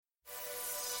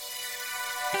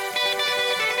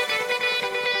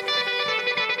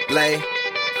Lay.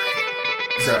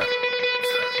 Sir.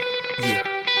 Yeah.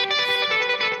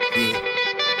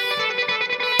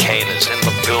 Kane is in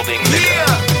the building, nigga.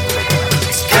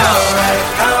 Alright,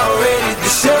 already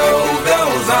the show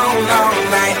goes on all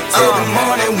night. Till the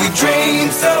morning we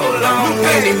dream so long.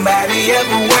 Anybody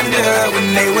ever wonder when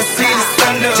they would see the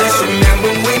sun up? Just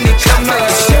remember when it come up,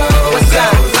 the show goes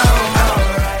on.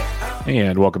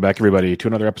 And welcome back, everybody, to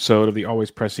another episode of the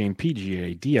always pressing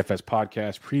PGA DFS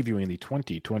podcast previewing the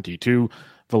 2022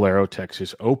 Valero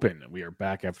Texas Open. We are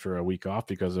back after a week off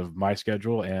because of my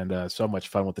schedule and so much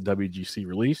fun with the WGC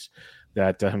release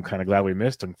that I'm kind of glad we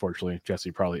missed. Unfortunately,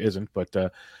 Jesse probably isn't, but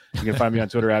you can find me on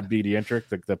Twitter at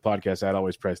BDentric, the podcast at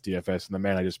Always Press DFS, and the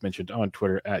man I just mentioned on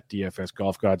Twitter at DFS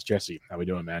Golf Gods. Jesse, how we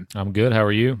doing, man? I'm good. How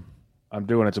are you? I'm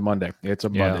doing. It's a Monday. It's a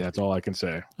Monday. That's all I can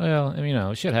say.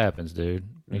 Well, shit happens, dude.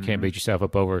 You can't beat yourself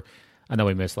up over. I know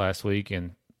we missed last week,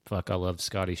 and fuck, I love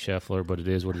Scotty Scheffler, but it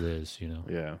is what it is,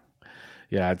 Yeah,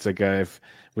 it's like if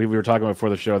we were talking before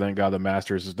the show. Thank God the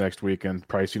Masters is next week, and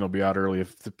pricing will be out early.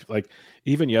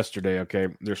 Even yesterday, okay,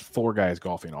 there's 4 guys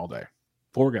golfing all day.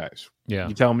 4 guys. Yeah.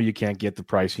 You tell me you can't get the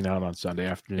pricing out on Sunday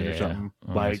afternoon or something.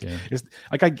 It's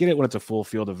like I get it when it's a full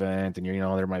field event, and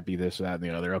there might be this, that, and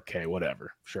the other. Okay,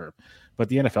 whatever, sure. But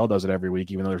the NFL does it every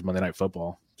week, even though there's Monday Night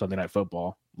Football, Sunday Night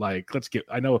Football. I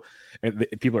know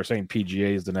people are saying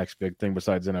PGA is the next big thing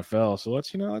besides NFL. So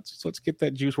let's get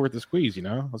that juice worth the squeeze.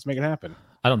 Let's make it happen.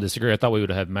 I don't disagree. I thought we would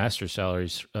have Masters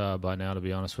salaries by now, to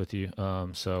be honest with you.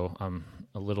 So I'm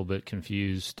a little bit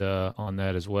confused on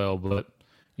that as well. But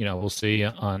we'll see.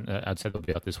 I'd say they'll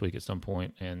be out this week at some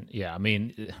point. And yeah,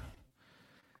 when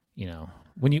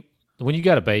you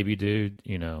got a baby, dude,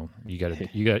 you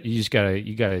just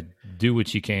gotta do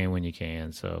what you can when you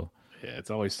can. So yeah,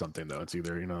 it's always something though. It's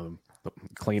either the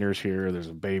cleaners here, there's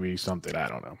a baby, something. I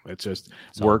don't know. It's just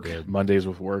work. Mondays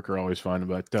with work are always fun.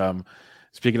 But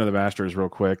speaking of the Masters, real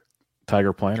quick,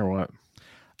 Tiger playing or what?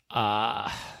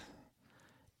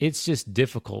 It's just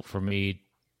difficult for me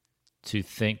to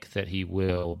think that he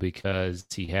will because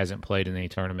he hasn't played in any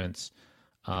tournaments.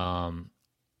 And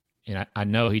I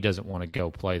know he doesn't want to go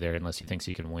play there unless he thinks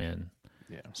he can win.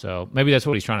 Yeah. So maybe that's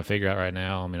what he's trying to figure out right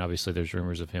now. Obviously there's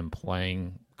rumors of him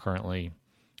playing currently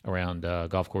around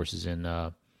golf courses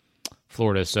in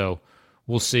Florida. So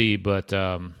we'll see. But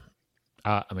I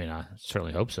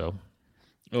certainly hope so.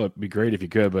 Well, it'd be great if you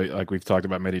could. But like we've talked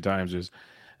about many times, is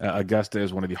Augusta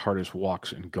is one of the hardest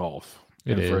walks in golf.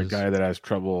 For a guy that has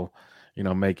trouble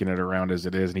making it around as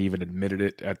it is, and he even admitted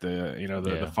it at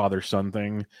the father-son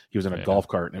thing. He was in a golf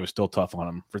cart, and it was still tough on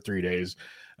him for 3 days.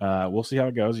 We'll see how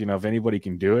it goes. If anybody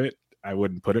can do it, I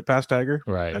wouldn't put it past Tiger.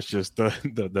 Right. That's just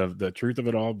the truth of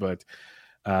it all. But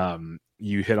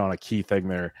you hit on a key thing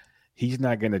there. He's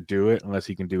not going to do it unless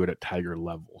he can do it at Tiger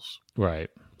levels. Right.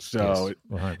 So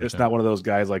yes, it's not one of those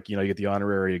guys you get the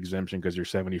honorary exemption because you're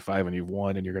 75 and you've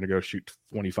won and you're going to go shoot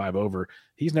 25 over.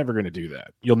 He's never going to do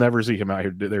that. You'll never see him out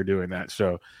here there doing that.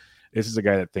 So this is a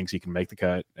guy that thinks he can make the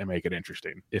cut and make it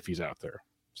interesting if he's out there.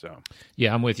 So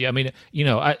yeah, I'm with you.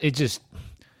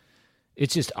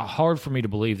 It's just hard for me to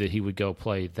believe that he would go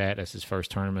play that as his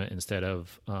first tournament instead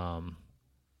of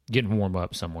getting warm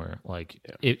up somewhere.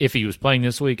 If he was playing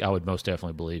this week, I would most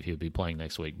definitely believe he would be playing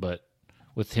next week. But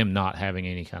with him not having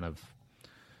any kind of,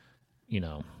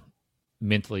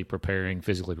 mentally preparing,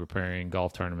 physically preparing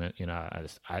golf tournament,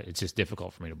 it's just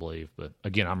difficult for me to believe. But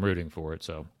again, I'm rooting for it.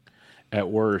 So at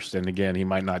worst, and again, he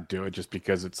might not do it just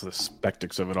because it's the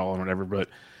spectacle of it all and whatever. But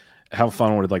how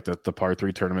fun would the par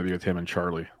 3 tournament be with him and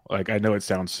Charlie? I know it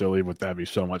sounds silly, but that'd be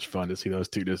so much fun to see those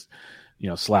two just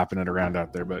slapping it around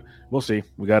out there. But we'll see.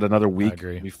 We got another week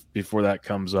before that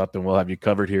comes up, and we'll have you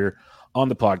covered here on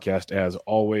the podcast as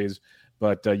always.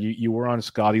 But you were on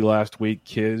Scotty last week,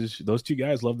 Kiz. Those two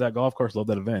guys love that golf course, love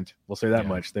that event. We'll say that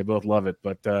much. They both love it.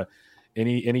 But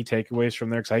any takeaways from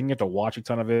there? Because I didn't get to watch a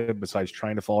ton of it besides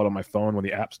trying to follow it on my phone when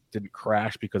the apps didn't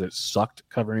crash because it sucked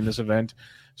covering this event.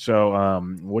 So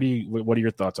what are your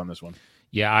thoughts on this one?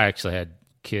 Yeah, I actually had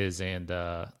Kiz and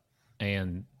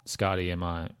Scotty in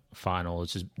my final.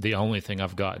 It's just the only thing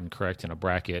I've gotten correct in a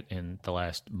bracket in the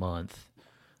last month.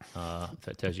 If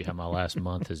that tells you how my last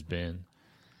month has been.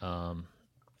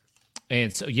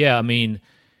 And so, yeah, I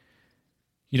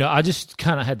just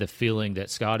kind of had the feeling that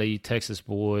Scotty, Texas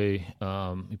boy,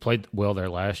 he played well there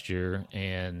last year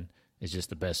and is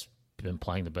just been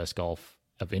playing the best golf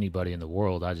of anybody in the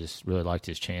world. I just really liked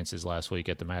his chances last week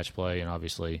at the match play, and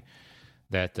obviously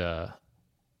that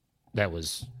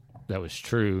was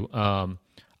true.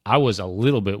 I was a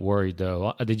little bit worried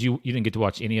though. You didn't get to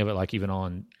watch any of it, even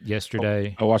on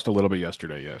yesterday? I watched a little bit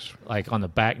yesterday, yes. On the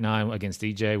back nine against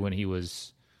DJ when he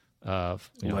was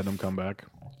Let him come back.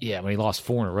 Yeah, when he lost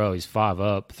 4 in a row, he's 5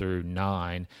 up through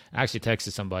 9. I actually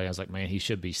texted somebody. I was like, man, he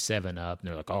should be 7 up. And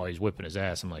they're like, oh, he's whipping his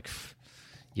ass. I'm like,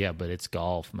 yeah, but it's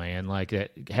golf, man. Like,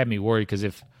 that had me worried because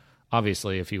if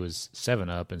he was 7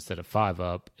 up instead of 5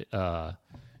 up, it's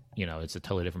a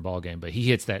totally different ball game. But he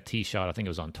hits that tee shot. I think it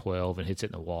was on 12 and hits it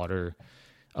in the water,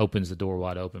 opens the door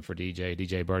wide open for DJ.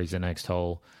 DJ birdies the next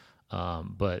hole.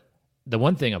 But the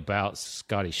one thing about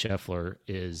Scotty Scheffler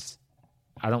is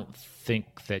I don't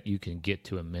think that you can get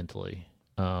to him mentally.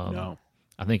 No.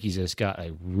 I think he's just got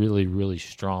a really, really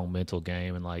strong mental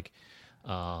game. And,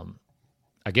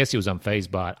 I guess he was unfazed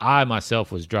by it. I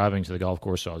myself was driving to the golf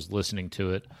course, so I was listening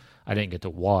to it. I didn't get to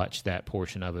watch that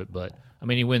portion of it. But, I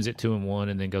mean, he wins it 2-1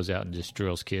 and then goes out and just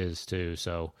drills kids too.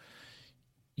 So,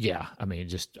 yeah, I mean,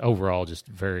 just overall just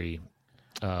very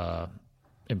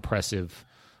impressive.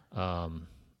 And,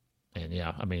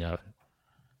 yeah, I mean, I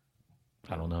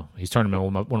don't know. He's turning into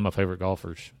one of my favorite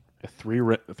golfers.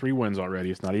 3 wins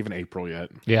already. It's not even April yet.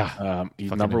 Yeah.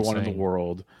 He's number one in the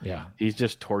world. Yeah. He's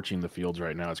just torching the fields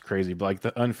right now. It's crazy. But like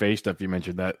the unfazed stuff you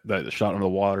mentioned, that shot into the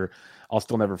water, I'll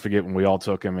still never forget when we all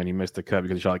took him and he missed the cut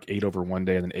because he shot like 8 over one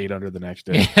day and then 8 under the next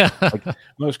day. Yeah. Like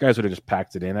most guys would have just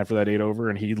packed it in after that 8 over,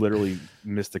 and he literally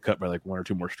missed the cut by like 1 or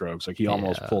 2 more strokes. Like he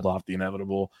almost pulled off the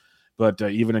inevitable. But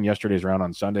even in yesterday's round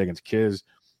on Sunday against Kiz,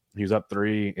 he was up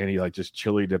 3 and he like just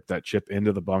chili dipped that chip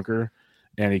into the bunker.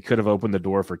 And he could have opened the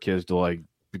door for Kiz to like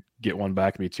get one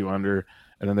back and be 2 under.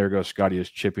 And then there goes Scotty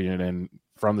just chipping it in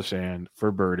from the sand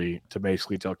for birdie to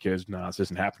basically tell Kiz, no, this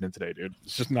isn't happening today, dude.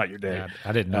 It's just not your day. Yeah,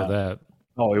 I didn't know that.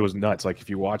 Oh, it was nuts. Like if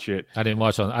you watch it, I didn't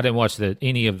watch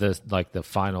any of the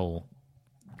final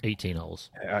 18 holes.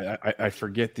 I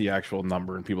forget the actual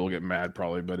number and people get mad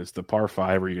probably, but it's the par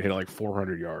 5 where you hit like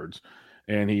 400 yards.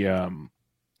 And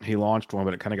he launched one,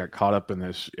 but it kind of got caught up in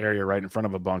this area right in front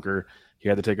of a bunker. He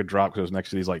had to take a drop because it was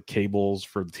next to these like cables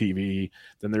for the TV.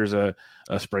 Then there's a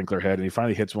sprinkler head, and he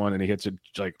finally hits one, and he hits it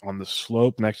like on the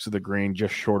slope next to the green,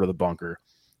 just short of the bunker.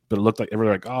 But it looked like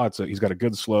everybody like, oh, he's got a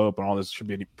good slope, and all this should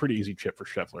be a pretty easy chip for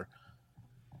Scheffler.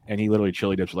 And he literally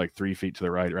chili dips like 3 feet to the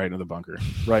right into the bunker,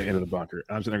 right into the bunker.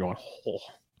 And I'm sitting there going, oh.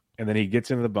 And then he gets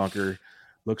into the bunker,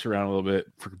 looks around a little bit,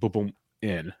 for boom, boom,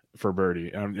 in for birdie.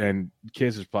 And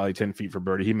Kiz is probably 10 feet for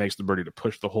birdie. He makes the birdie to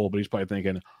push the hole, but he's probably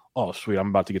thinking, oh, sweet, I'm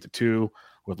about to get to 2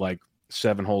 with like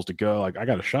 7 holes to go. Like, I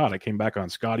got a shot. I came back on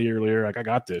Scotty earlier. Like, I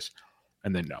got this.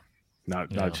 And then, no,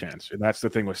 not a chance. And that's the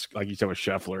thing with, like you said, with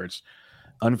Scheffler. It's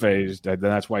unfazed. And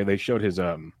that's why they showed his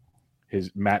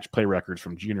match play records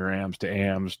from junior AMs to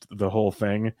AMs, the whole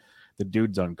thing. The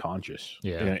dude's unconscious.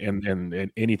 Yeah.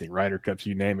 And anything, Ryder Cups,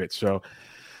 you name it. So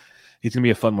he's going to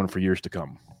be a fun one for years to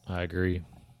come. I agree.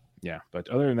 Yeah, but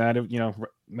other than that,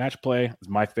 match play is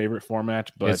my favorite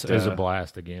format. But it's a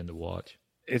blast again to watch.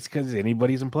 It's because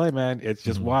anybody's in play, man. It's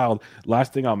just wild.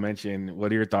 Last thing I'll mention,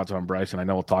 what are your thoughts on Bryson? I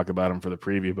know we'll talk about him for the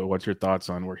preview, but what's your thoughts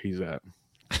on where he's at?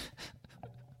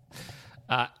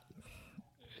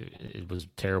 It was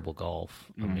terrible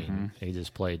golf. I mean,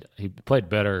 he played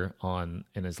better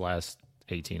in his last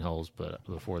 18 holes, but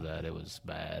before that it was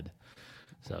bad.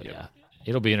 So yeah,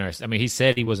 it'll be interesting. I mean, he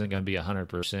said he wasn't going to be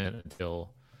 100%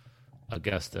 until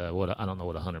Augusta. I don't know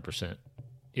what 100%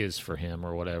 is for him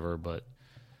or whatever, but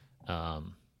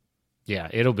yeah,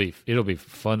 it'll be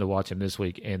fun to watch him this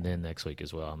week and then next week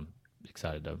as well. I'm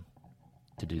excited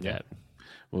to do that.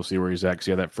 We'll see where he's at.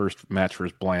 'Cause that first match for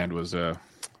his Bland was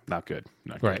not good.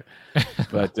 Right.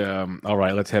 But all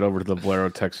right, let's head over to the Valero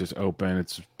Texas Open.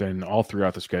 It's been all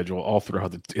throughout the schedule, all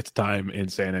throughout its time in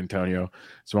San Antonio.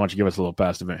 So why don't you give us a little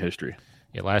past event history?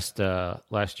 Yeah,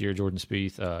 last year, Jordan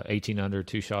Spieth, 18 under,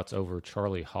 2 shots over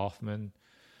Charlie Hoffman.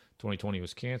 2020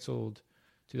 was canceled.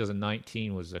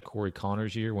 2019 was Corey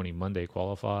Connors' year when he Monday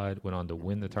qualified, went on to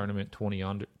win the tournament, 20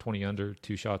 under,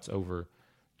 2 shots over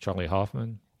Charlie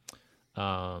Hoffman.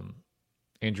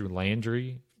 Andrew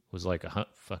Landry was like a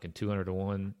fucking 200 to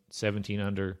 1, 17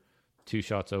 under, 2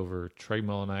 shots over Trey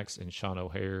Mullinax and Sean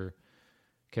O'Hare.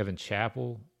 Kevin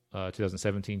Chappell,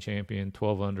 2017 champion,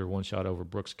 12 under, 1 shot over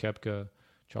Brooks Koepka.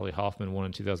 Charlie Hoffman won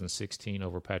in 2016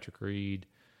 over Patrick Reed.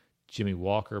 Jimmy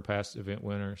Walker, past event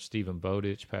winner. Stephen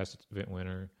Bowditch, past event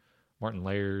winner. Martin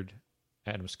Laird,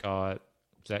 Adam Scott,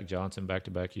 Zach Johnson,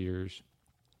 back-to-back years.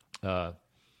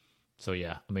 So,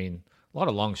 yeah, I mean, a lot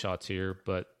of long shots here,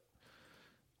 but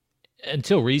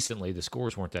until recently, the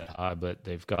scores weren't that high, but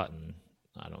they've gotten,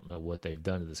 I don't know what they've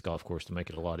done to this golf course to make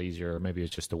it a lot easier, or maybe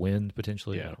it's just the wind,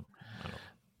 potentially. Yeah. I don't know.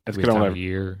 It's Every time of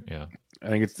year, yeah. I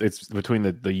think it's between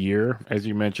the year, as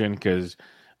you mentioned, because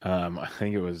I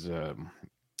think it was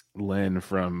Lynn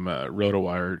from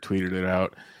RotoWire tweeted it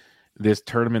out. This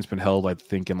tournament's been held, I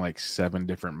think, in like 7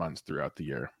 different months throughout the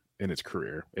year. in its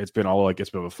career. It's been it's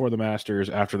been before the Masters,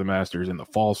 after the Masters, in the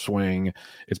fall swing.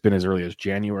 It's been as early as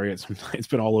January. It's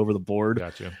been all over the board.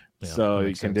 Gotcha. Yeah,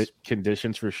 so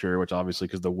conditions for sure, which obviously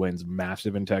because the wind's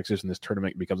massive in Texas and this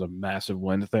tournament becomes a massive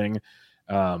wind thing.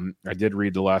 I did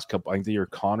read the last couple. I think the year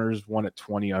Connors won at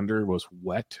 20 under was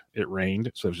wet. It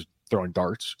rained, so it was just throwing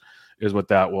darts is what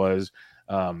that was.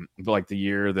 But like the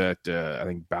year that I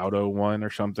think Baudo won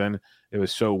or something, it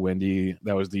was so windy.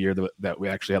 That was the year that we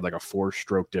actually had like a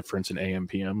 4-stroke difference in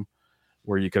AM/PM,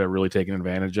 where you could have really taken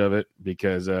advantage of it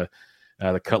because the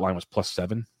cut line was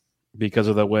 +7 because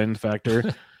of the wind factor.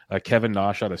 Kevin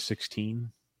Na shot a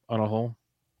 16 on a hole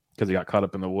because he got caught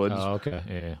up in the woods. Oh, okay,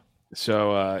 yeah.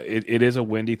 So it is a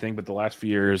windy thing, but the last few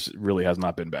years really has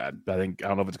not been bad. I don't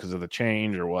know if it's because of the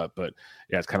change or what, but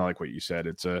yeah, it's kind of like what you said.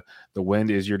 It's the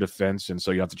wind is your defense, and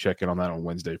so you have to check in on that on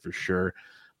Wednesday for sure.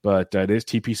 But it is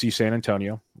TPC San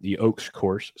Antonio, the Oaks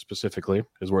course specifically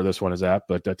is where this one is at.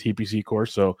 But TPC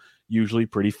course, so usually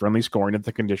pretty friendly scoring if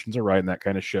the conditions are right, and that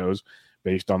kind of shows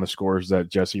based on the scores that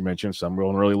Jesse mentioned. Some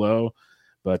rolling really low,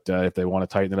 but if they want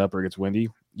to tighten it up or it gets windy,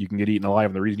 you can get eaten alive.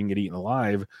 And the reason you can get eaten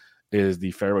alive is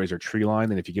the fairways are tree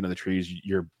lined, and if you get in the trees,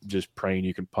 you're just praying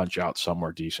you can punch out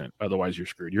somewhere decent. Otherwise, you're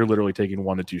screwed. You're literally taking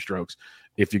 1 to 2 strokes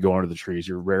if you go under the trees.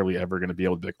 You're rarely ever going to be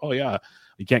able to be like, oh yeah,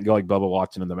 you can't go like Bubba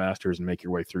Watson in the Masters and make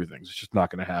your way through things. It's just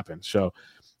not going to happen. So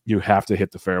you have to hit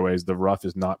the fairways. The rough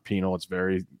is not penal. It's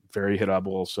very, very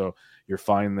hittable. So you're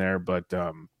fine there, but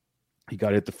you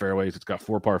got to hit the fairways. It's got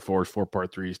 4 par 4s, 4 par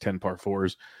 3s, 10 par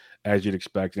 4s, as you'd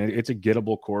expect. And it's a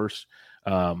gettable course.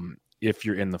 If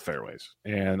you're in the fairways.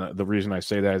 And the reason I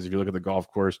say that is if you look at the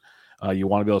golf course, you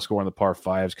want to be able to score on the par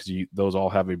 5s because those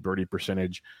all have a birdie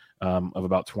percentage of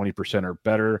about 20% or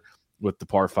better, with the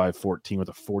par 5 14 with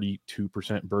a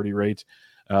 42% birdie rate.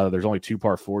 There's only 2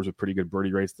 par 4s with pretty good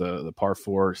birdie rates. The par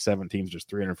 4 17 is just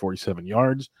 347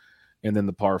 yards. And then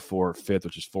the par 4 5th,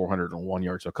 which is 401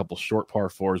 yards, so a couple short par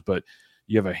 4s, but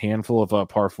you have a handful of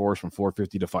par 4s from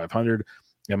 450 to 500.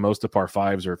 And most of the par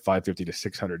 5s are 550 to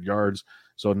 600 yards.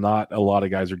 So not a lot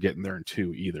of guys are getting there in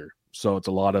 2 either. So it's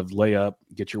a lot of layup,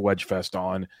 get your wedge fest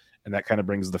on, and that kind of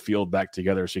brings the field back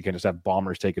together. So you can just have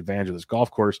bombers take advantage of this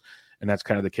golf course. And that's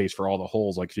kind of the case for all the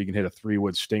holes. Like if you can hit a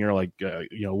 3-wood stinger like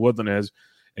Woodland is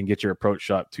and get your approach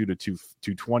shot 2 to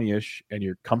 220-ish and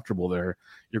you're comfortable there,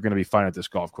 you're going to be fine at this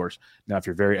golf course. Now, if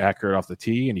you're very accurate off the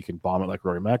tee and you can bomb it like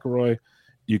Rory McIlroy,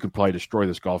 you can probably destroy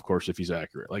this golf course if he's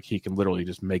accurate. Like he can literally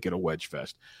just make it a wedge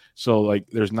fest. So like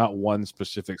there's not one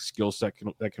specific skill set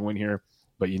that can win here,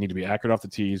 but you need to be accurate off the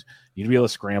tees. You need to be able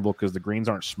to scramble because the greens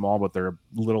aren't small, but they're a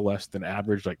little less than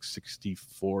average, like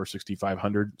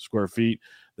 6,500 square feet.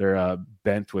 They're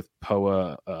bent with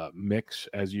POA mix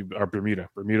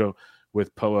Bermuda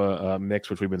with POA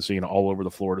mix, which we've been seeing all over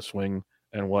the Florida swing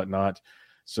and whatnot.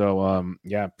 So,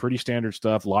 pretty standard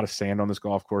stuff. A lot of sand on this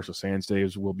golf course. The sand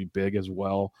stays will be big as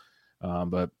well.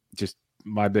 But just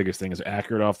my biggest thing is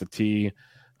accurate off the tee.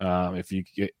 If you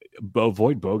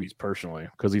avoid bogeys personally,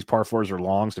 because these par 4s are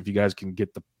long. So if you guys can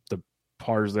get the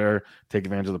pars there, take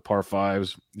advantage of the par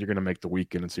 5s, you're going to make the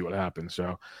weekend and see what happens.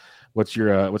 So what's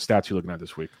your, what stats you looking at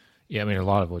this week? Yeah, I mean, a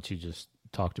lot of what you just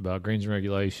talked about, greens and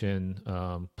regulation,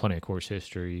 plenty of course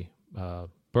history,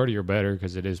 birdie or better,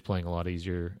 because it is playing a lot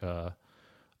easier,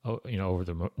 over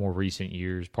the more recent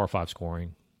years, par 5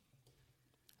 scoring.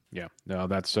 Yeah, no,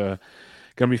 that's going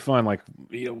to be fun. Like,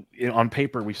 on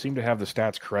paper, we seem to have the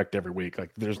stats correct every week.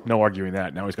 Like, there's no arguing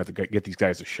that. Now he's got to get these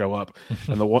guys to show up.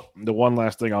 And the one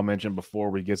last thing I'll mention before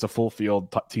we get a full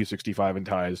field, T65 and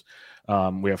ties,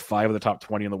 we have 5 of the top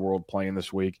 20 in the world playing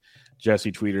this week.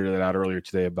 Jesse tweeted it out earlier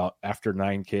today about after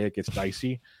 9K, it gets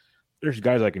dicey. There's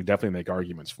guys I can definitely make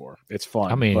arguments for. It's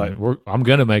fun. I mean, I'm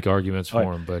going to make arguments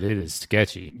for him, but it is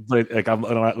sketchy. But like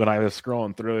when I was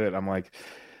scrolling through it, I'm like,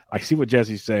 I see what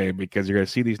Jesse's saying because you're going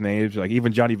to see these names. Like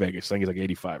even Johnny Vegas saying he's like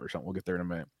 85 or something. We'll get there in a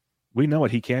minute. We know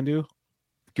what he can do,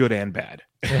 good and bad.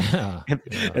 Yeah,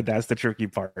 and that's the tricky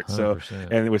part. 100%. So,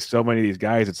 and with so many of these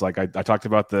guys, it's like I talked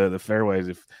about the fairways.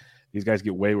 If these guys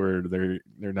get wayward, they're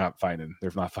not finding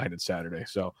Saturday.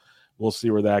 So we'll see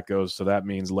where that goes. So that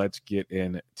means let's get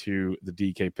into the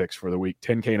DK picks for the week.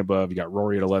 10K and above, you got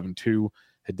Rory at 11-2,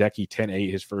 Hideki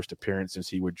 10-8, his first appearance since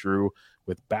he withdrew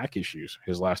with back issues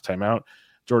his last time out.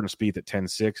 Jordan Spieth at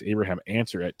 10-6, Abraham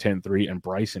Answer at 10-3, and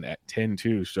Bryson at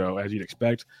 10-2. So as you'd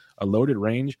expect, a loaded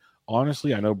range.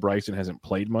 Honestly, I know Bryson hasn't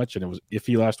played much, and it was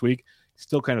iffy last week.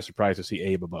 Still kind of surprised to see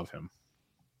Abe above him.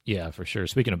 Yeah, for sure.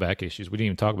 Speaking of back issues, we didn't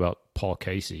even talk about Paul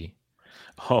Casey.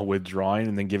 Oh, withdrawing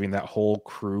and then giving that whole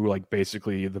crew like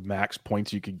basically the max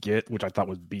points you could get, which I thought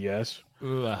was BS.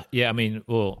 Yeah, I mean,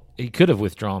 well, he could have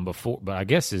withdrawn before, but I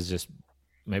guess it's just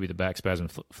maybe the back spasm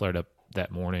flared up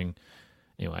that morning.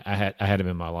 anyway, I had him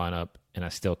in my lineup, and I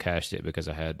still cashed it because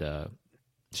I had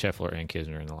Scheffler and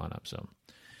Kisner in the lineup. So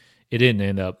it didn't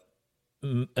end up,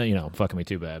 fucking me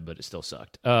too bad, but it still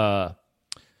sucked.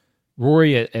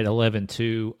 Rory at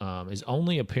 11-2. His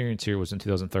only appearance here was in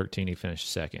 2013. He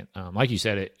finished second. Like you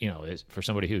said, for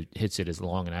somebody who hits it as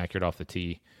long and accurate off the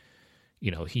tee,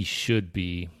 he should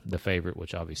be the favorite,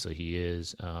 which obviously he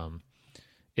is.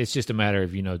 It's just a matter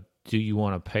of, do you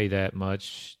want to pay that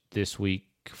much this week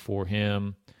for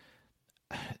him?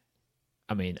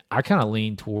 I mean, I kind of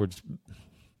lean towards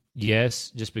yes,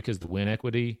 just because of the win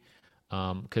equity.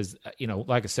 Because,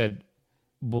 like I said,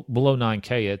 below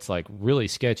 9K, it's like really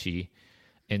sketchy.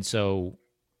 And so,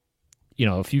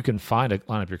 if you can find a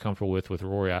lineup you're comfortable with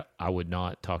Rory, I would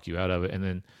not talk you out of it. And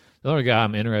then the other guy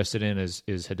I'm interested in is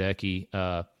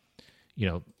Hideki.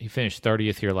 He finished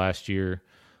 30th here last year,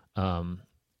 and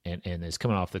is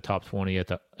coming off the top 20 at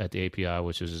the API,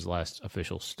 which is his last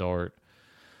official start,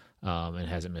 and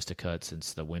hasn't missed a cut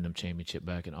since the Wyndham Championship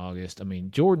back in August. I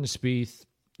mean, Jordan Spieth,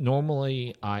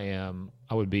 normally I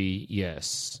would be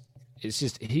yes. It's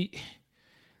just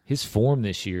his form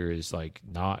this year is like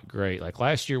not great. Like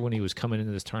last year when he was coming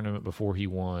into this tournament before he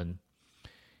won,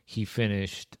 he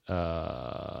finished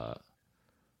 4th,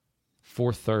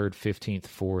 3rd, 15th,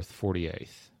 4th, 48th.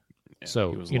 Yeah,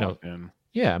 so, he was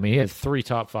yeah, I mean, he had 3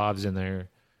 top 5s in there.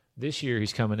 This year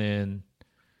he's coming in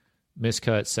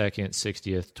miscut 2nd,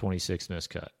 60th, 26th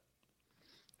miscut.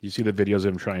 You see the videos of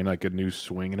him trying like a new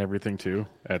swing and everything too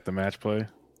at the match play?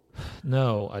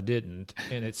 No, I didn't.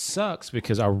 And it sucks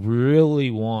because I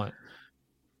really want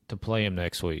to play him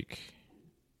next week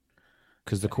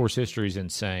because the course history is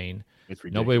insane. It's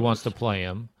ridiculous. Nobody wants to play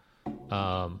him.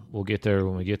 We'll get there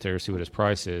when we get there, see what his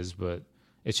price is, but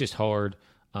it's just hard.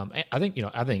 I think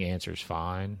Answer's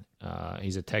fine.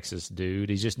 He's a Texas dude.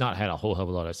 He's just not had a whole hell of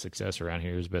a lot of success around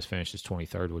here. His best finish is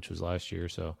 23rd, which was last year.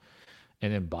 So,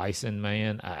 and then Bison,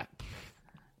 man,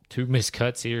 2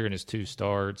 miscuts here in his 2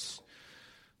 starts.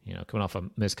 Coming off a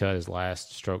miscut his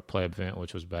last stroke play event,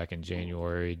 which was back in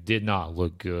January, did not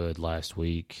look good last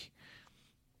week.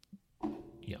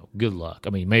 Good luck.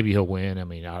 I mean, maybe he'll win. I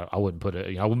mean, I wouldn't put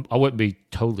it. I wouldn't be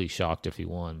totally shocked if he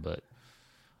won, but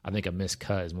I think a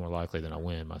miscut is more likely than a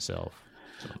win myself.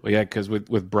 So. Well, yeah, because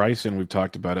with Bryson, we've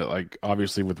talked about it. Like,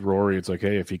 obviously with Rory, it's like,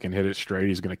 hey, if he can hit it straight,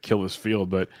 he's going to kill this field.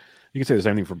 But you can say the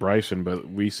same thing for Bryson, but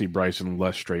we see Bryson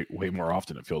less straight way more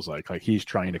often, it feels like. Like, he's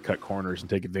trying to cut corners and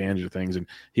take advantage of things, and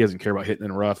he doesn't care about hitting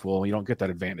in rough. Well, you don't get that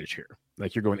advantage here.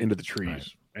 Like, you're going into the trees,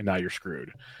 right, and now you're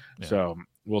screwed. Yeah. So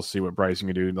we'll see what Bryson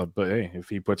can do. But, hey, if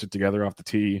he puts it together off the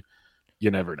tee,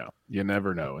 you never know. You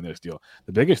never know in this deal.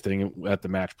 The biggest thing at the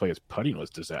match play is putting was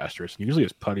disastrous. Usually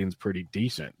his putting's pretty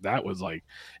decent. That was like,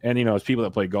 and as people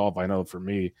that play golf, I know for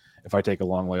me, if I take a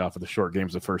long way off of the short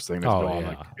game's the first thing that's going.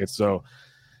 Like, it's so.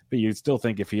 But you'd still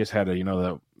think if he just had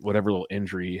that whatever little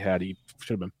injury he had, he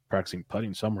should have been practicing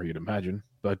putting somewhere, you'd imagine.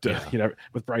 But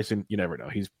with Bryson, you never know.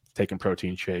 He's taking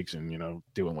protein shakes and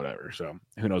doing whatever. So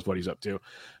who knows what he's up to?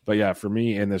 But yeah, for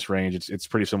me in this range, it's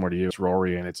pretty similar to you. It's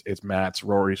Rory and it's Matt's.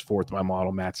 Rory's 4th in my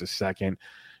model. Matt's is 2nd.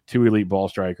 2 elite ball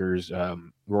strikers.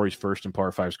 Rory's 1st in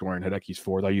par 5 scoring. Hideki's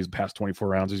 4th. I use the past 24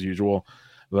 rounds as usual.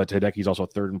 But Hideki's also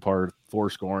 3rd in par 4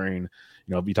 scoring.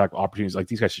 If you talk opportunities, like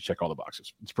these guys should check all the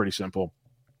boxes. It's pretty simple.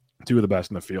 2 of the best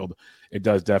in the field. It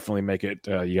does definitely make it,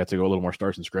 you have to go a little more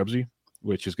starts and scrubsy,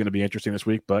 which is going to be interesting this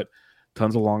week, but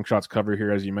tons of long shots covered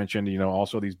here, as you mentioned.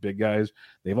 Also these big guys,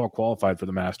 they've all qualified for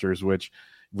the Masters, which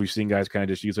we've seen guys kind of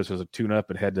just use this as a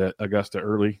tune-up and head to Augusta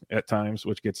early at times,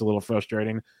 which gets a little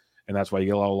frustrating, and that's why you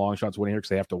get a lot of long shots winning here because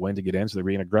they have to win to get in, so they're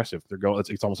being aggressive. They're going.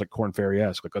 It's almost like Corn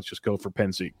Ferry-esque. Like, let's just go for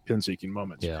pin-seeking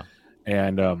moments. Yeah.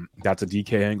 And that's a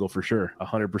DK angle for sure,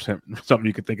 100% something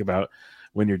you could think about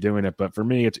when you're doing it. But for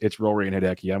me, it's Rory and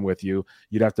Hideki. I'm with you.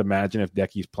 You'd have to imagine if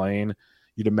Hideki's playing,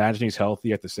 you'd imagine he's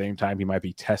healthy. At the same time, he might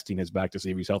be testing his back to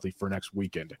see if he's healthy for next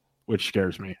weekend, which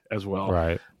scares me as well.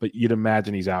 Right. But you'd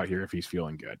imagine he's out here if he's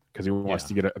feeling good because he wants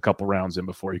to get a couple rounds in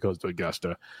before he goes to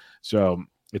Augusta. So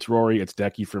it's Rory, it's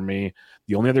Hideki for me.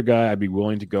 The only other guy I'd be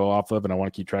willing to go off of, and I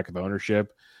want to keep track of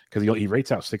ownership, because he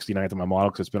rates out 69th in my model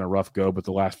because it's been a rough go, but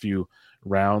the last few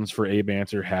rounds for Abe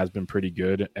Answer has been pretty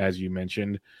good, as you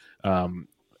mentioned.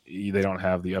 They don't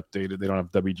have the updated, they don't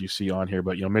have WGC on here,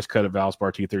 but miscut of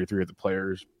Valspar T33 at the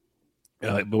Players.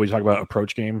 But we talk about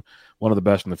approach game, one of the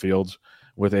best in the fields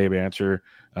with Abe Answer.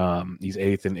 He's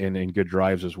 8th in good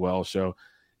drives as well. So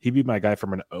he'd be my guy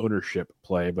from an ownership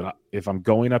play. But if I'm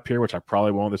going up here, which I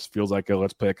probably won't, this feels like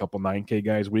let's play a couple 9K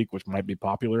guys week, which might be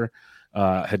popular.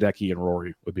 Hideki and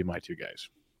Rory would be my 2 guys.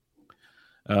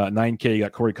 9K, you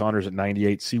got Corey Connors at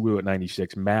 98, Siwoo at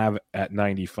 96, Mav at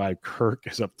 95, Kirk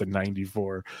is up to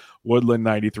 94, Woodland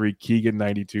 93, Keegan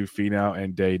 92, Finau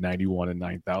and Day 91 and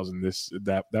 9,000.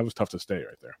 That was tough to stay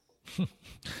right there.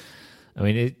 I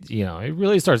mean, it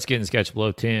really starts getting sketch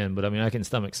below 10, but I mean, I can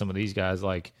stomach some of these guys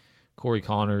like Corey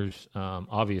Connors,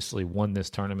 obviously won this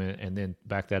tournament and then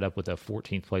back that up with a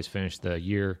 14th place finish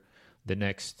the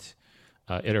next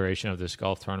iteration of this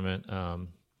golf tournament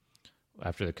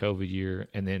after the COVID year.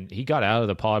 And then he got out of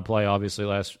the pod play, obviously,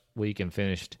 last week and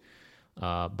finished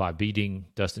by beating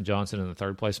Dustin Johnson in the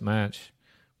third place match.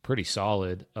 Pretty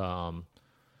solid. I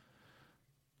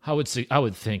would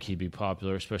think he'd be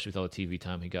popular, especially with all the TV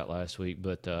time he got last week.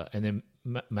 But and then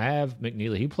Mav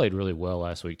McNeely, he played really well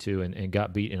last week too, and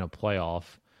got beat in a playoff,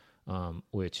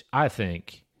 which I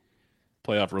think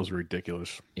playoff rules are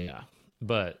ridiculous. Yeah,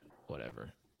 but whatever.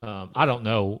 I don't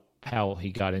know how he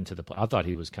got into the play. I thought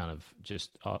he was kind of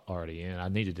just already in. I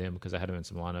needed him because I had him in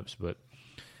some lineups, but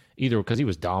either because he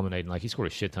was dominating, like he scored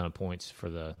a shit ton of points for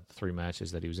the 3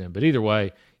 matches that he was in. But either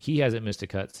way, he hasn't missed a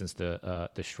cut since the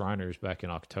Shriners back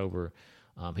in October.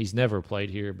 He's never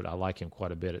played here, but I like him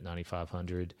quite a bit at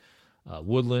 9,500.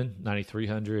 Woodland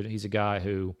 9,300. He's a guy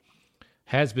who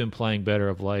has been playing better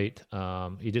of late.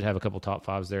 He did have a couple top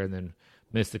fives there, and then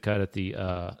missed the cut at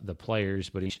the Players.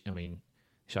 But he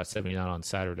shot 79 on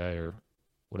Saturday or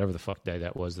whatever the fuck day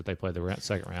that was that they played the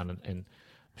second round, and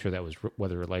I'm sure that was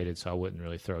weather related, so I wouldn't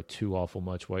really throw too awful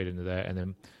much weight into that. And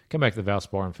then come back to the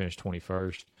Valspar and finish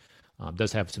 21st.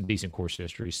 Does have some decent course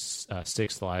history.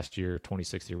 6th last year,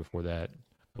 26th year before that.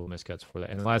 A couple missed cuts before that.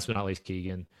 And last but not least,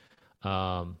 Keegan.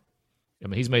 I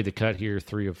mean, he's made the cut here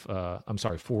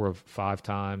 4 of 5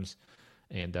 times,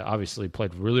 and obviously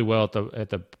played really well at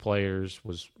the Players.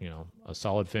 Was a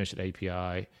solid finish at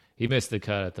API. He missed the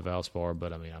cut at the Valspar,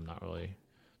 but I mean, I'm not really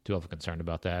too often concerned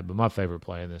about that. But my favorite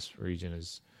play in this region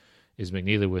is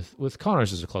McNeely with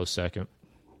Connors as a close second.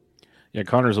 Yeah,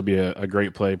 Connors will be a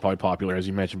great play, probably popular, as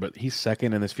you mentioned, but he's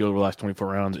second in this field over the last 24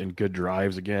 rounds in good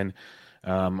drives again.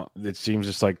 It seems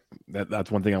just like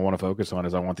that's one thing I want to focus on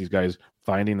is I want these guys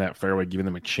finding that fairway, giving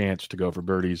them a chance to go for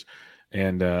birdies,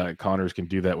 and Connors can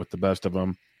do that with the best of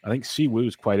them. I think Siwoo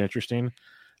is quite interesting.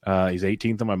 He's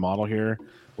 18th on my model here.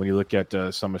 When you look at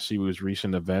some of Siwoo's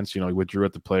recent events, he withdrew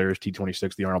at the Players,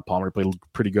 T26, the Arnold Palmer, played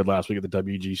pretty good last week at the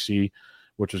WGC,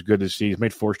 which was good to see. He's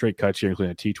made 4 straight cuts here,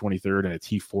 including a T23 and a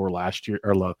T4 last year,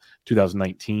 or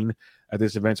 2019 at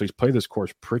this event. So he's played this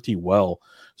course pretty well.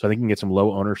 So I think he can get some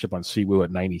low ownership on Siwoo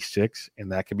at 96,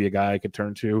 and that could be a guy I could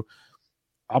turn to.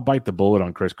 I'll bite the bullet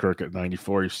on Chris Kirk at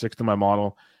 94. He's 6th in my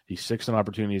model. He's 6th in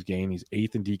opportunities gained. He's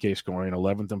 8th in DK scoring,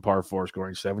 11th in par 4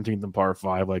 scoring, 17th in par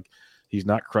 5. Like, he's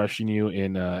not crushing you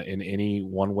in any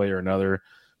one way or another.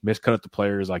 Miscut at the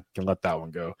Players, I can let that one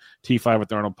go. T5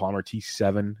 with Arnold Palmer,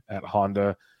 T7 at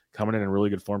Honda, coming in really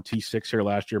good form. T6 here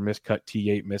last year, miscut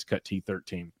T8, miscut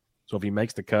T13. So if he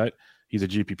makes the cut, he's a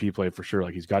GPP play for sure.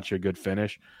 Like, he's got you a good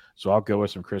finish. So I'll go with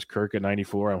some Chris Kirk at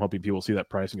 94. I'm hoping people see that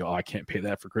price and go, I can't pay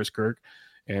that for Chris Kirk,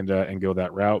 and go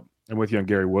that route. I'm with you on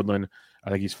Gary Woodland. I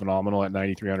think he's phenomenal at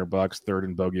 $9,300, third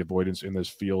in bogey avoidance in this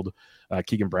field.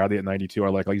 Keegan Bradley at 92. I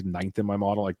like he's 9th in my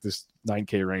model. Like, this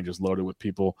 9K range is loaded with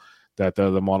people that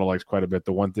the model likes quite a bit.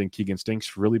 The one thing Keegan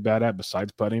stinks really bad at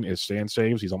besides putting is sand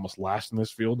saves. He's almost last in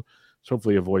this field, so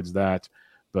hopefully he avoids that.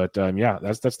 But yeah,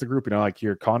 that's the group. Like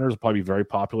here, Connors will probably be very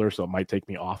popular, so it might take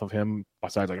me off of him.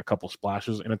 Besides like a couple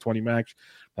splashes in a 20 max,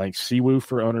 I think Siwoo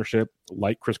for ownership.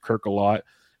 Like Chris Kirk a lot.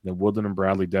 And then Woodland and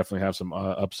Bradley definitely have some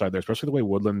upside there, especially the way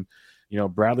Woodland.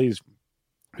 Bradley's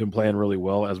been playing really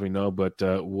well, as we know, but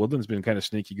Woodland's been kind of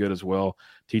sneaky good as well.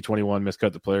 T21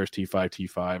 miscut the Players,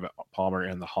 T5, Palmer,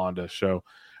 and the Honda. So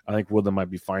I think Woodland might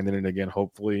be finding it again.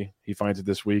 Hopefully he finds it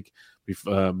this week,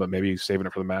 but maybe he's saving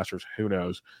it for the Masters. Who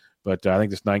knows? But I think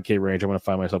this 9K range, I'm going to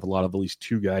find myself at least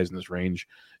 2 guys in this range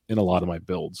in a lot of my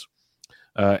builds.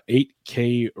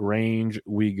 8K range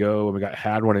we go. We got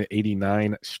Hadwin at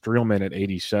 89, Streelman at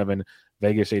 87,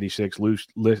 Vegas 86,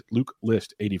 Luke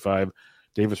List 85,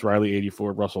 Davis Riley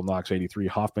 84, Russell Knox 83,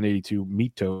 Hoffman 82,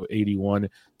 Mito 81,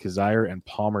 Kazire and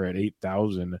Palmer at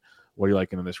 8,000. What are you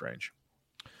liking in this range?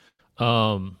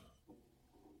 Kevin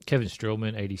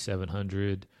Streelman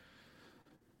 8,700.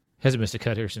 Hasn't missed a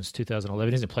cut here since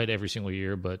 2011. He hasn't played every single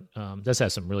year, but does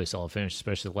have some really solid finish,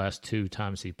 especially the last 2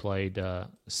 times he played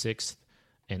 6th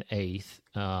and 8th.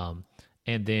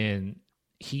 And then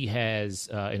he has,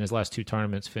 in his last 2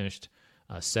 tournaments, finished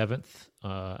 7th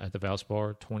at the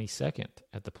Valspar, 22nd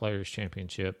at the Players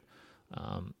Championship.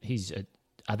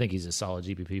 I think he's a solid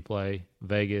GPP play.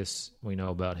 Vegas, we know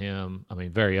about him. I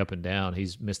mean, very up and down.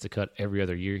 He's missed the cut every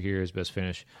other year here. His best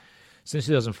finish since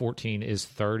 2014 is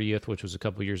 30th, which was a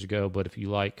couple years ago. But if you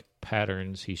like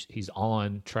patterns, he's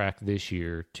on track this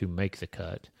year to make the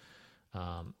cut.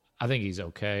 I think he's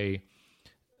okay.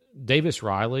 Davis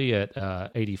Riley at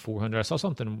 8,400. I saw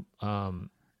something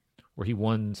where he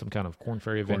won some kind of Corn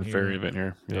Ferry event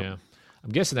here. Yep. Yeah. I'm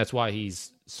guessing that's why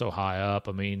he's so high up.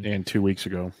 I mean, and 2 weeks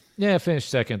ago. Yeah, finished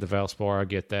second at the Valspar. I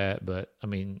get that. But, I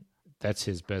mean, that's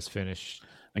his best finish.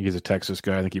 I think he's a Texas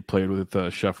guy. I think he played with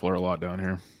Scheffler a lot down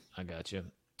here. I got you.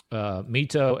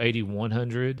 Mito,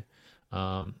 8,100.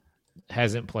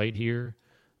 Hasn't played here,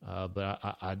 but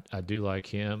I do like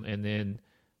him. And then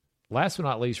last but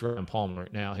not least, Ryan Palmer.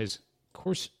 Now, his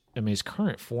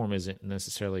current form isn't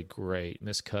necessarily great.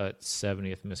 Miscut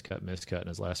 70th, miscut in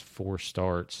his last 4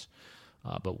 starts.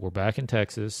 But we're back in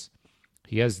Texas.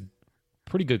 He has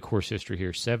pretty good course history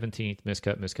here. 17th,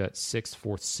 miscut, 6th,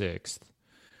 4th, 6th.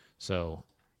 So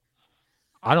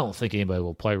I don't think anybody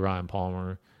will play Ryan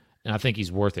Palmer. And I think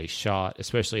he's worth a shot,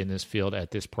 especially in this field at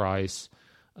this price.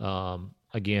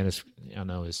 Again, I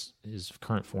know his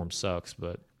current form sucks,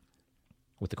 but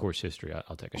with the course history,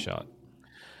 I'll take a shot.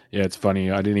 Yeah, it's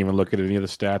funny. I didn't even look at any of the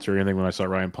stats or anything when I saw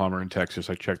Ryan Palmer in Texas.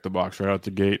 I checked the box right out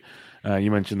the gate.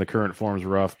 You mentioned the current form's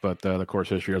rough, but the course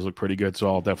history does look pretty good, so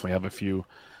I'll definitely have a few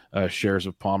shares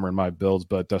of Palmer in my builds.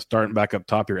 But starting back up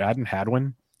top here, Adam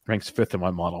Hadwin ranks 5th in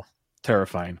my model.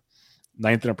 Terrifying.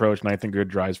 9th in approach, 9th in good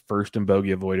drives, 1st in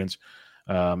bogey avoidance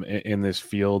in this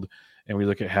field. And we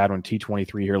look at Hadwin,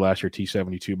 T23 here last year,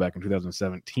 T72 back in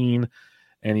 2017.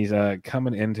 And he's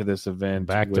coming into this event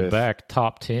back-to-back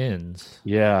top 10s.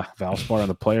 Yeah, Valspar on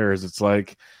the players. It's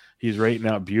like he's rating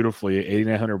out beautifully at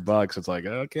 $8,900. It's like,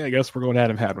 okay, I guess we're going to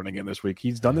Adam Hadwin again this week.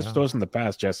 He's done this to us in the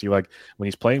past, Jesse. Like when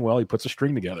he's playing well, he puts a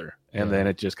string together, and then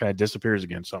it just kind of disappears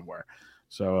again somewhere.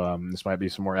 So this might be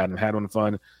some more Adam Hadwin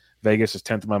fun. Vegas is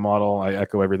 10th in my model. I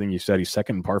echo everything you said. He's 2nd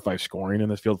in par 5 scoring in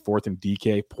this field, 4th in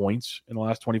DK points in the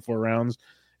last 24 rounds.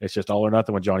 It's just all or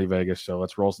nothing with Johnny Vegas. So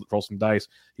let's roll some dice.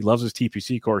 He loves his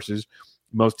TPC courses.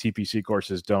 Most TPC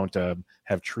courses don't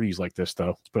have trees like this, though.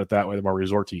 Let's put it that way. They're more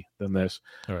resorty than this.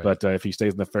 Right. But if he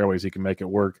stays in the fairways, he can make it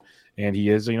work. And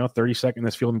he is, 32nd in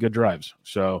this field in good drives.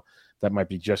 So that might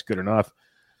be just good enough.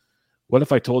 What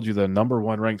if I told you the number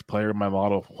 1 ranked player in my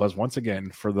model was, once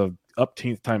again, for the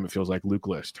upteenth time, it feels like, Luke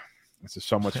List. This is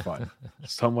so much fun.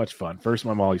 So much fun. First in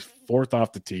my model, he's 4th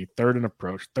off the tee, 3rd in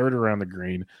approach, 3rd around the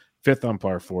green, 5th on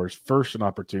par 4s, 1st in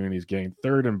opportunities gained,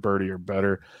 3rd in birdie or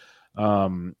better.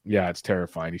 Yeah, it's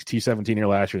terrifying. He's T17 here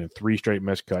last year and 3 straight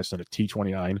missed cuts and a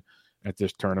T29 at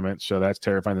this tournament. So that's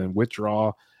terrifying. Then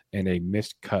withdraw and a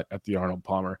missed cut at the Arnold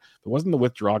Palmer. It wasn't the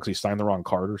withdrawal because he signed the wrong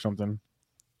card or something.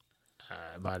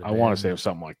 I want to say it was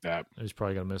something like that. He's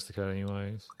probably going to miss the cut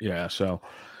anyways. Yeah, so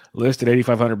listed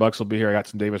 $8,500 will be here. I got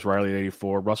some Davis Riley at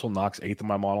 84. Russell Knox 8th in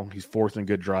my model. He's 4th in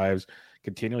good drives.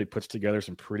 Continually puts together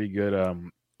some pretty good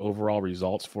overall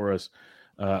results for us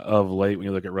of late when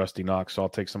you look at Rusty Knox. So I'll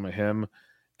take some of him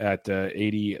at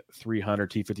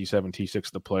 8,300, T57, T6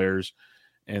 of the players.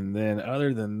 And then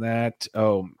other than that,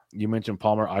 you mentioned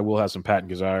Palmer. I will have some Patton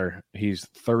Kazire. He's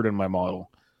 3rd in my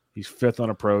model. He's 5th on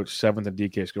approach, 7th in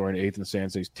DK scoring, 8th in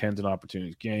sand stays, 10th in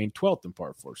opportunities gained, 12th in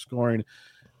par 4 scoring.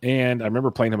 And I remember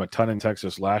playing him a ton in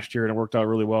Texas last year, and it worked out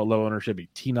really well. Low ownership. He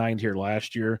T9'd here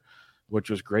last year, which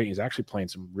was great. He's actually playing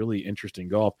some really interesting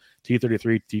golf.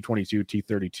 T33, T22,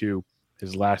 T32.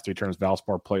 His last 3 turns,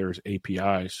 Valspar Players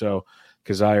API. So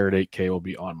Kazire at 8K will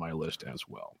be on my list as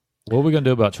well. What are we going to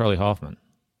do about Charlie Hoffman?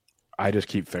 I just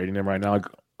keep fading him right now.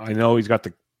 I know he's got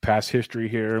the past history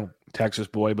here, Texas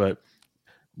boy, but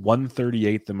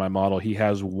 138th in my model. He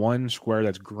has 1 square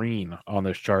that's green on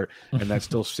this chart, and that's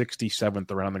still 67th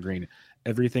around the green.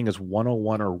 Everything is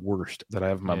 101 or worst that I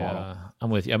have in my model. I'm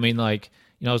with you. I mean, I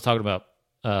was talking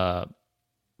about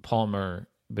Palmer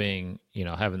being,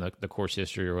 having the course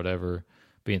history or whatever,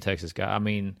 being a Texas guy. I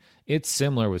mean, it's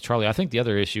similar with Charlie. I think the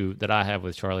other issue that I have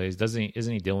with Charlie is isn't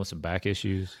he dealing with some back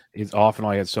issues? He's off and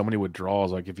on. He had so many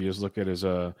withdrawals. Like if you just look at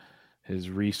his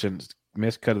recent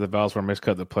miscut of the Valspar, miscut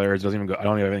of the players, doesn't even go. I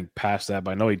don't even have anything past that,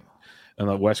 but I know he on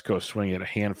the West Coast swing he had a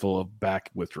handful of back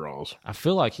withdrawals. I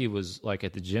feel like he was like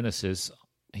at the Genesis,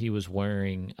 he was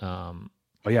wearing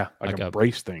like a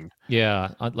brace thing. Yeah,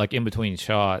 like in between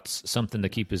shots, something to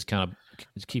keep his back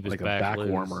a back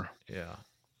loose. Warmer. Yeah.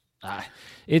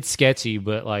 It's sketchy,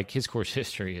 but like his course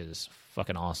history is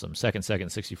fucking awesome. 2nd,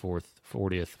 64th,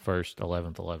 40th, 1st,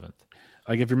 11th.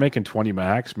 Like if you're making 20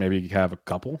 max, maybe you have a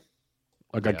couple.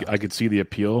 Like I could see the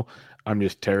appeal. I'm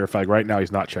just terrified. Right now,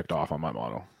 he's not checked off on my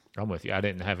model. I'm with you. I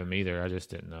didn't have him either. I just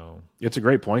didn't know. It's a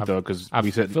great point, though, because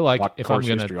we feel like if I'm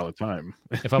history all the time.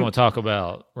 If I'm going to talk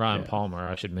about Ryan Palmer,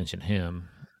 I should mention him.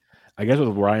 I guess with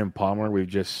Ryan Palmer, we've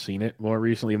just seen it more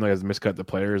recently, even though he has miscut the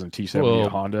players and T70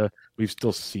 at Honda. We've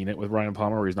still seen it with Ryan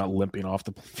Palmer where he's not limping off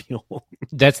the field.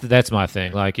 That's my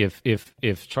thing. Like if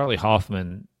Charlie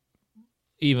Hoffman,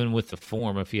 even with the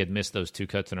form, if he had missed those 2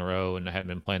 cuts in a row and hadn't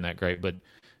been playing that great, but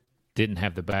didn't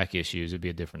have the back issues, it'd be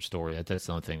a different story. That's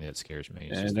the only thing that scares me.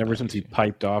 And ever since he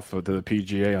piped off of the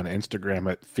PGA on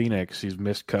Instagram at Phoenix, he's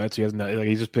missed cuts. He hasn't.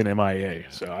 He's just been MIA.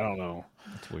 So I don't know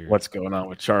what's going on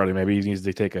with Charlie. Maybe he needs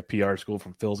to take a PR school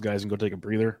from Phil's guys and go take a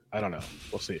breather. I don't know.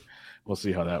 We'll see. We'll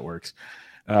see how that works.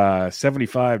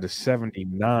 75 to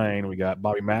 79. We got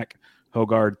Bobby Mack,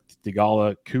 Hogard,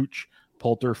 Thigala, Cooch,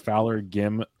 Poulter, Fowler,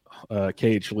 Gim,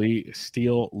 KH Lee,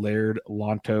 Steele, Laird,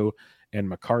 Lonto, and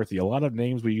McCarthy. A lot of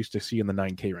names we used to see in the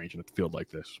 9K range in a field like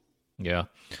this. Yeah.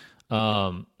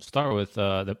 Start with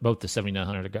both the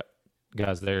 7,900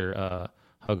 guys there,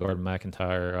 Hogard and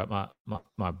McIntyre.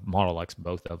 My model likes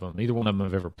both of them. Neither one of them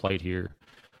have ever played here,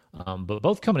 but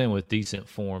both coming in with decent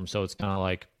form. So it's kind of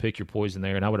like pick your poison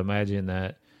there. And I would imagine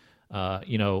that, I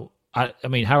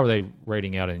mean, how are they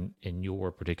rating out in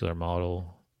your particular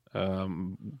model?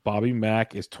 Bobby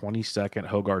Mack is 22nd.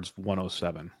 Hogard's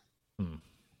 107.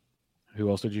 Who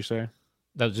else did you say?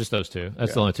 That was just those two.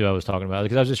 That's the only two I was talking about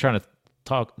because I was just trying to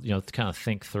talk, to kind of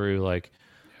think through like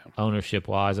ownership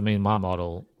wise. I mean, my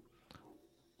model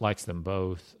likes them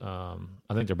both. I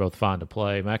think they're both fine to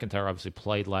play. McIntyre obviously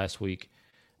played last week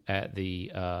at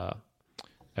the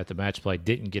match play,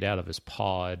 didn't get out of his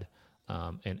pod,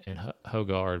 and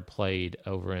Hogard played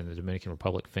over in the Dominican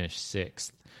Republic, finished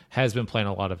 6th. Has been playing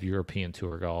a lot of European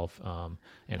Tour golf,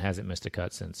 and hasn't missed a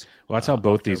cut since. Well, that's how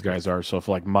both these guys are. So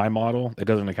for like my model, it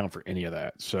doesn't account for any of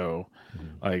that. So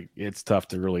like it's tough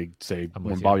to really say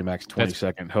when Bobby Mack's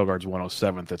 22nd, Hogard's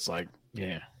 107th. It's like,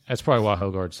 yeah. That's probably why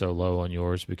Hogard's so low on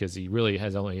yours because he really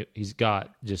he's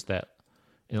got just that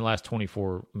in the last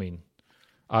 24. I mean,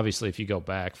 obviously if you go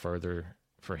back further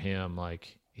for him,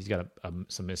 like he's got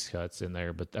some miscuts in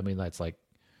there, but I mean, that's like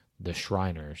the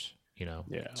Shriners,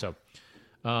 Yeah. So,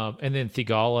 and then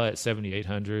Thigala at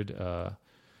 7,800.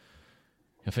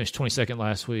 I finished 22nd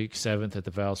last week, 7th at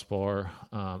the Valspar.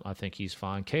 I think he's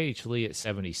fine. KH Lee at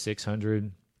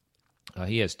 7,600.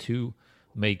 He has 2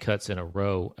 made cuts in a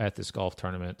row at this golf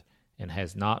tournament and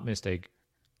has not missed a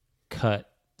cut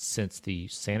since the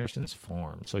Sanderson's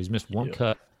Farm. So he's missed 1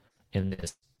 cut in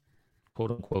this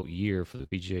quote-unquote year for the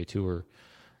PGA Tour.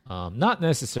 Not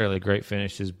necessarily great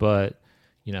finishes, but,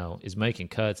 is making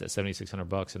cuts at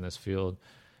 $7,600 in this field.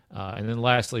 And then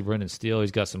lastly, Brendan Steele,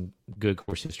 he's got some good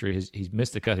course history. He's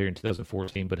missed a cut here in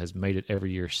 2014, but has made it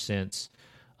every year since.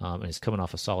 And he's coming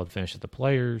off a solid finish at the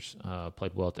Players,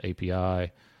 played well at the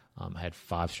API, had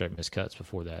 5 straight missed cuts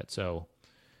before that. So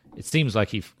it seems like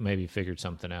he maybe figured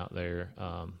something out there.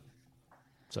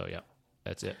 So, yeah,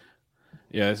 that's it.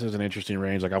 Yeah, this is an interesting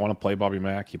range. Like, I want to play Bobby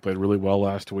Mack. He played really well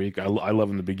last week. I love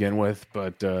him to begin with,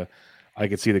 but I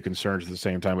could see the concerns at the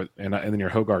same time. But and then your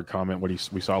Hogard comment, what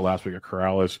we saw last week at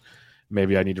Corrales,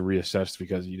 maybe I need to reassess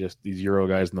because these Euro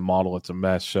guys in the model, it's a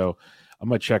mess. So I'm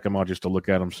going to check them out just to look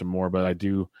at them some more. But I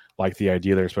do like the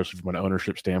idea there, especially from an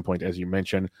ownership standpoint, as you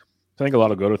mentioned. I think a lot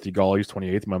will go to Thigala. He's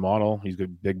 28th in my model. He's a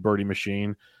big birdie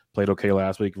machine. Played okay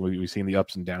last week. We've seen the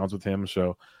ups and downs with him.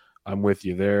 So I'm with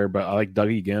you there, but I like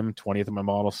Dougie Gim, 20th in my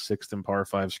model, 6th in par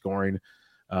 5 scoring.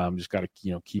 Just got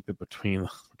to keep it between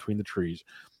the trees.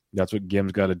 That's what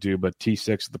Gim's got to do. But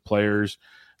T6 the Players,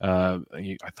 I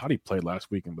thought he played last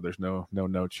weekend, but there's no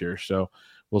notes here, so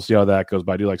we'll see how that goes.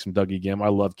 But I do like some Dougie Gim. I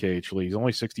love KH Lee. He's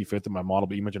only 65th in my model,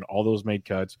 but you mentioned all those made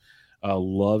cuts.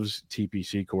 Loves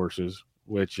TPC courses,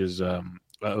 which is a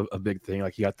big thing.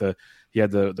 Like he had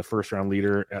the first round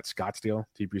leader at Scottsdale,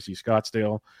 TPC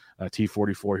Scottsdale,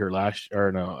 T44 here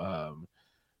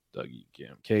Dougie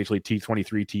Gim, KH Lee T23,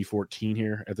 T14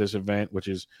 here at this event, which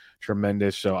is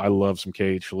tremendous. So I love some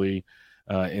KH Lee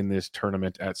in this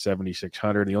tournament at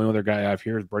 7,600. The only other guy I have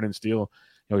here is Brendan Steele.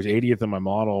 He's 80th in my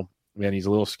model, and he's a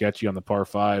little sketchy on the par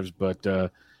 5s, but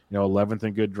 11th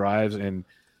in good drives, and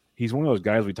he's one of those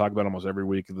guys we talk about almost every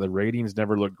week. The ratings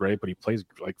never look great, but he plays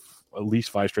like at least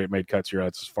 5 straight made cuts here.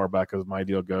 That's as far back as my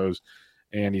deal goes.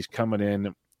 And he's coming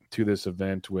in to this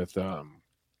event with,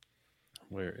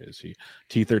 where is he?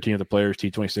 T13 at the Players,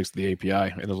 T26 at the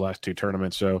API in those last 2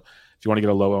 tournaments. So if you want to get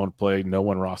a low-owned play, no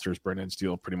one rosters Brendan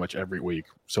Steele pretty much every week.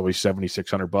 So he's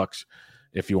 $7,600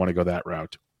 if you want to go that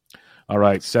route. All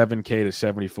right, 7K to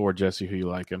 74. Jesse, who you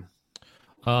liking?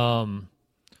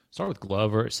 Start with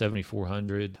Glover at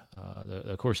 7,400.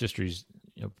 The course history is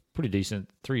pretty decent.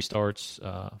 3 starts,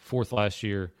 4th last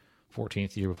year,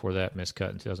 14th year before that, missed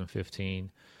cut in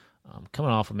 2015.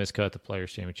 Coming off a missed cut at the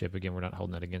Players Championship. Again, we're not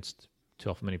holding that against too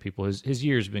often many people. His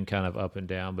year's been kind of up and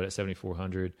down, but at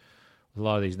 7,400, a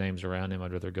lot of these names around him,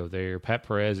 I'd rather go there. Pat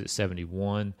Perez at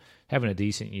 71, having a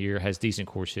decent year, has decent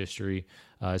course history.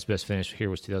 His best finish here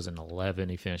was 2011.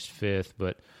 He finished 5th,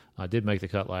 but did make the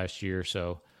cut last year,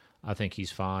 so I think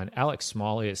he's fine. Alex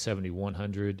Smalley at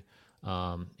 7,100.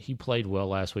 He played well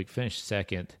last week, finished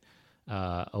 2nd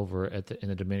over in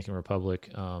the Dominican Republic,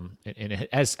 and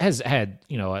has had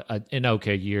an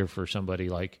okay year for somebody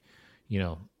like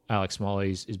Alex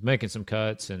Smalley. Is making some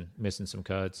cuts and missing some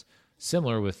cuts.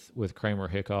 Similar with Kramer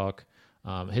Hickok.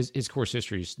 His course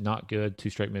history is not good,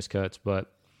 2 straight missed cuts,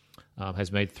 but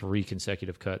has made 3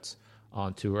 consecutive cuts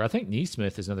on tour. I think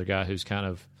Neesmith is another guy who's kind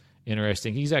of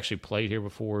interesting. He's actually played here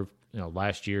before.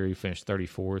 Last year he finished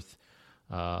 34th,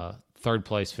 3rd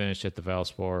place finish at the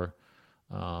Valspar,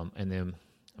 and then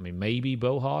maybe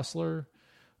Bo Hostler.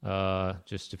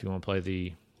 Just if you want to play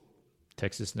the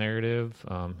Texas narrative,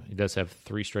 he does have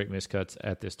 3 straight missed cuts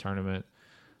at this tournament.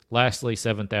 Lastly,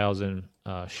 7,000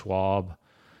 Schwab.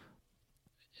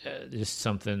 Just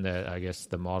something that I guess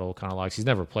the model kind of likes. He's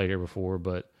never played here before,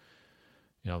 but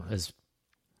has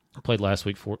played last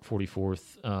week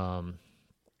 44th.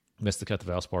 Missed the cut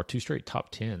the Valspar. 2 straight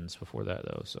top 10s before that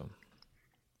though. So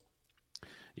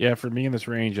yeah, for me in this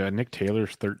range, Nick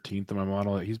Taylor's 13th in my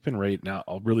model. He's been rated now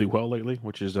really well lately,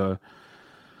 which is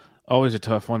always a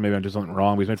tough one. Maybe I'm just something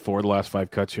wrong. But he's made 4 of the last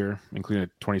 5 cuts here, including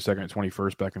a 22nd and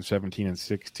 21st back in 17 and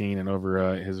 16. And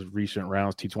over his recent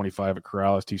rounds, T25 at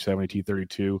Corrales, T70,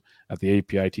 T32 at the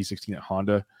API, T16 at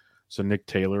Honda. So Nick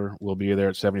Taylor will be there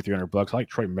at $7,300. I like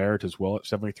Troy Merritt as well at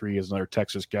 73 as another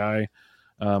Texas guy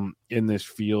in this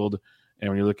field. And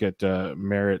when you look at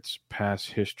Merritt's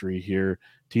past history here,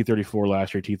 T34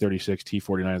 last year, T36,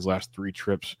 T49 his last 3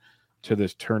 trips to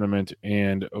this tournament,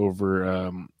 and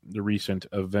over the recent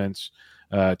events,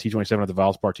 T27 at the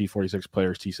Valspar, T46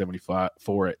 players,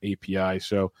 T74 at API.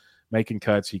 So making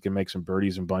cuts, he can make some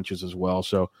birdies and bunches as well.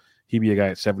 So he'd be a guy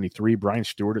at 73. Brian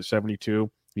Stewart at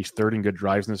 72. He's 3rd in good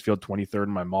drives in this field, 23rd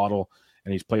in my model,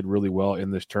 and he's played really well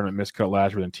in this tournament. Missed cut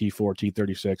last year, then T4,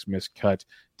 T36, missed cut,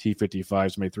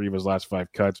 T55s, made 3 of his last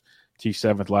 5 cuts,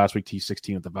 T7th last week,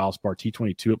 T16 at the Valspar,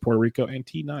 T22 at Puerto Rico, and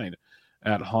T9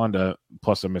 at Honda,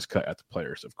 plus a miscut at the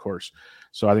players, of course.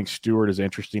 So I think Stewart is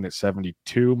interesting at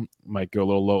 72. Might go a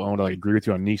little low owned. I agree with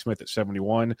you on Neesmith at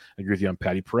 71. I agree with you on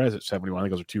Patty Perez at 71. I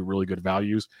think those are 2 really good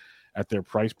values at their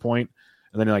price point.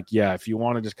 And then if you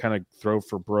want to just kind of throw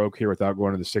for broke here without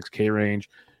going to the 6K range,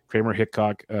 Kramer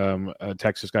Hickok, a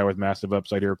Texas guy with massive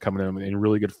upside here, coming in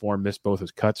really good form. Missed both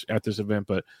his cuts at this event,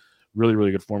 but really,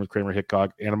 really good form with Kramer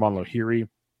Hickok. Anamon Lahiri,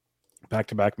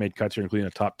 back-to-back made cuts here, including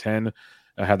a top 10.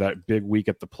 Had that big week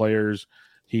at the players.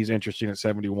 He's interesting at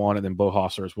 71. And then Bo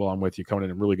Hostler as well. I'm with you, coming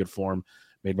in really good form.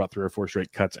 Made about 3 or 4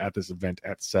 straight cuts at this event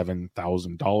at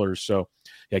 $7,000. So,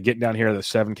 yeah, getting down here at the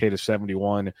 7K to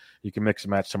 71, you can mix and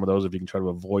match some of those if you can try to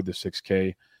avoid the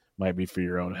 6K. Might be for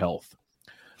your own health.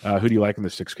 Who do you like in the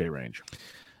 6K range?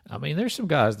 There's some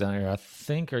guys down here I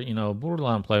think are,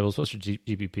 borderline playables. What's your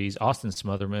GPPs? Austin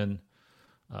Smotherman,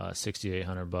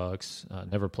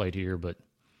 $6,800. Never played here, but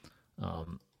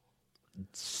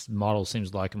model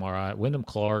seems like him all right. Wyndham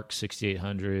Clark,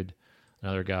 6,800.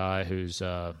 Another guy who's,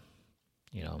 up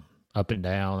and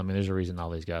down. There's a reason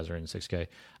all these guys are in 6K.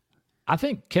 I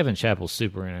think Kevin Chappell's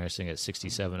super interesting at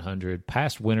 6,700.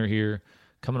 Past winner here,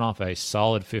 coming off a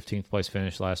solid 15th place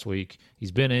finish last week.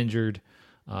 He's been injured,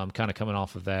 kind of coming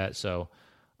off of that. So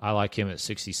I like him at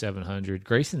 6,700.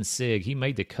 Grayson Sigg, he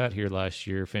made the cut here last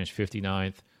year, finished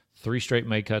 59th. 3 straight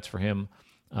made cuts for him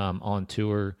on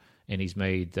tour, and he's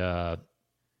made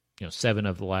 7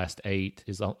 of the last 8.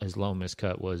 His lone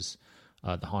miscut was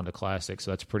the Honda Classic,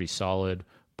 so that's pretty solid.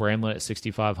 Bramlett at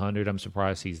 6,500. I'm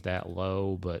surprised he's that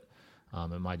low, but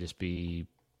it might just be.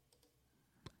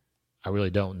 I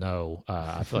really don't know.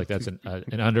 I feel like that's an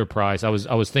underprice.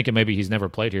 I was thinking maybe he's never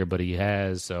played here, but he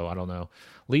has, so I don't know.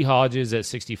 Lee Hodges at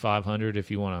 6,500.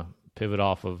 If you want to pivot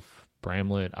off of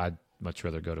Bramlett, I'd much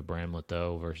rather go to Bramlett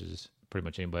though versus pretty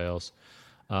much anybody else.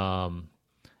 And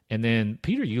then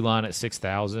Peter Uihlein at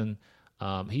 6,000.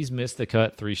 He's missed the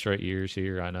cut 3 straight years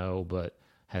here, I know, but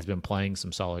has been playing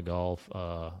some solid golf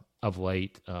of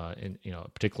late, and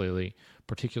particularly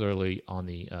on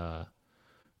the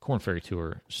Corn Ferry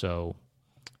Tour. So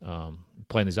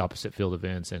playing these opposite field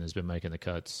events and has been making the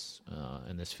cuts,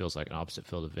 and this feels like an opposite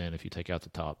field event if you take out the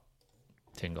top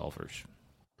 10 golfers.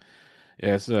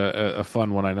 Yeah, it's a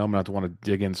fun one. I know I'm going to want to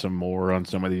dig in some more on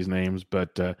some of these names,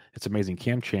 but it's amazing.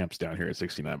 Cam Champ's down here at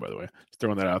 69, by the way. Just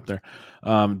throwing that out there.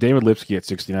 David Lipsky at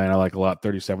 69, I like a lot.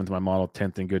 37th in my model,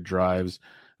 10th in good drives.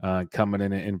 Coming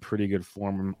in pretty good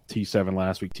form. T7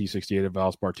 last week, T68 at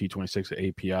Valspar, T26 at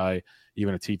API,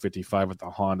 even a T55 at the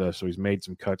Honda. So he's made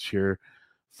some cuts here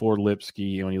for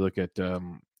Lipsky. When you look at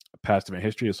past event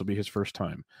history, this will be his first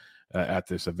time at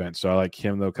this event. So I like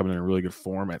him, though, coming in really good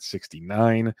form at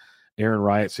 69. Aaron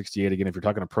Rai at 68. Again, if you're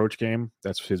talking approach game,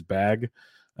 that's his bag.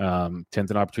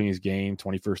 10th in opportunities gained,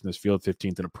 21st in this field,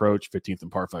 15th in approach, 15th in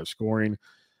par 5 scoring.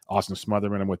 Austin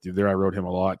Smotherman, I'm with you there. I rode him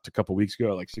a lot a couple weeks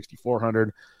ago at like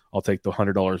 6,400. I'll take the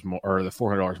 $100 more, or the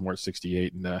 $400 more at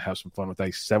 68 and have some fun with that.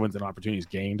 He's 7th in opportunities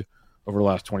gained over the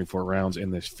last 24 rounds in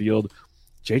this field.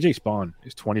 JJ Spawn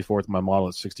is 24th in my model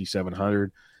at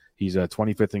 6,700. He's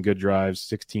 25th in good drives,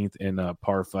 16th in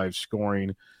par 5 scoring.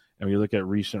 And when you look at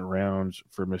recent rounds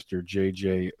for Mr.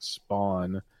 JJ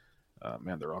Spawn,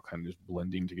 man, they're all kind of just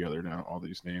blending together now, all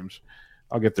these names.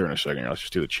 I'll get there in a second. Let's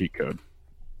just do the cheat code.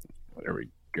 There we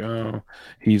go.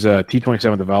 He's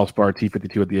T27 at the Valspar,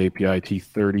 T52 at the API,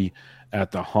 T30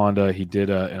 at the Honda. He did,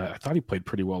 and I thought he played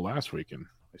pretty well last week, and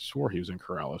I swore he was in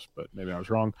Corrales, but maybe I was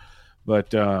wrong.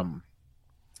 But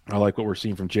I like what we're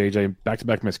seeing from JJ.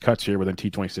 Back-to-back missed cuts here within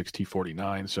T26,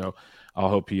 T49. So I'll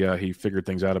hope he figured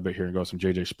things out a bit here and goes some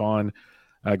JJ Spawn.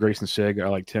 Grayson Sig, I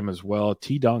liked him as well.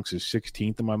 T Dunks is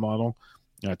 16th in my model.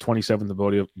 27th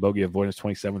in bogey avoidance,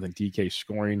 27th in DK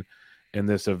scoring in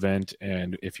this event.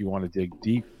 And if you want to dig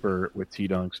deeper with T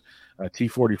Dunks,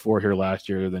 T44 here last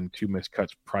year, then 2 missed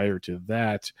cuts prior to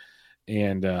that.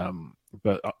 And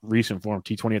but recent form,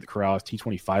 T20 at the Corrales,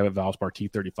 T25 at Valspar,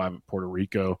 T35 at Puerto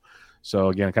Rico. So,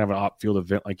 again, kind of an off-field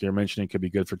event like you're mentioning could be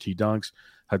good for T Dunks.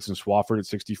 Hudson Swafford at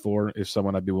 64 is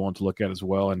someone I'd be willing to look at as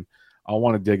well. And I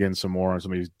want to dig in some more on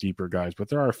some of these deeper guys. But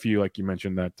there are a few, like you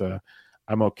mentioned, that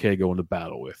I'm okay going to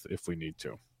battle with if we need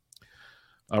to.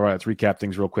 All right, let's recap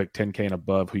things real quick. 10K and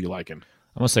above, who you liking?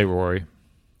 I'm going to say Rory.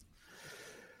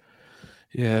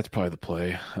 Yeah, that's probably the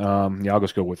play. Yeah, I'll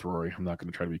just go with Rory. I'm not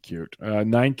going to try to be cute.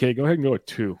 9K, go ahead and go with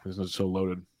 2. This is so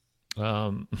loaded.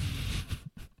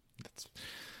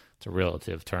 It's a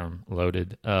relative term,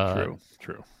 loaded.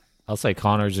 True. I'll say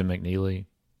Connors and McNeely.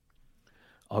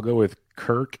 I'll go with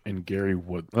Kirk and Gary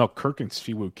Wood. No, Kirk and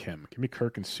Siwoo Kim. Give me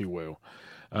Kirk and Siwoo.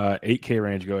 8K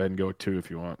range, go ahead and go with 2 if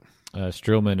you want.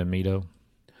 Strillman and Mito.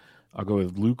 I'll go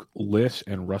with Luke List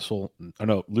and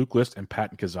Luke List and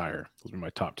Patton Kazire. Those are my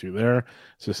top 2 there.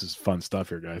 So this is fun stuff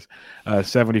here, guys.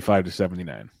 75 to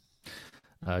 79.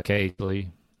 K.H.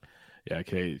 Lee. Yeah,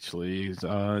 K.H. Lee.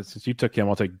 Since you took him,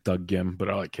 I'll take Doug Gim, but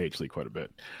I like K.H. Lee quite a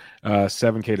bit.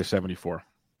 7K to 74.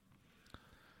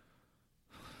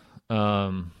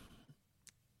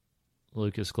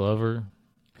 Lucas Glover.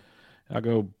 I'll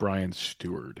go Brian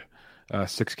Stewart.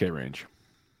 6K range.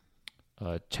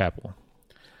 Chapel.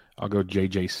 I'll go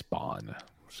JJ Spawn.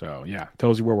 So, yeah,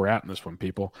 tells you where we're at in this one,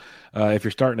 people. If you're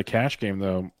starting a cash game,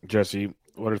 though, Jesse,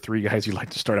 what are 3 guys you'd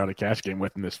like to start out a cash game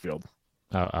with in this field?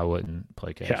 I wouldn't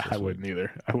play cash. Yeah, I wouldn't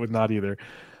either. I would not either.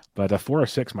 But 4 or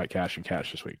 6 might cash in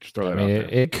cash this week. Just throw that out there.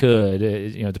 It could.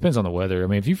 It depends on the weather. I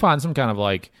mean, if you find some kind of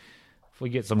if we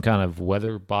get some kind of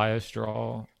weather bias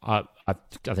draw, I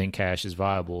think cash is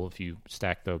viable if you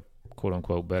stack the quote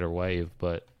unquote better wave.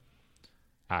 But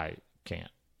I can't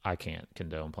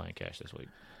condone playing cash this week.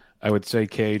 I would say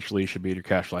KH Lee should be in your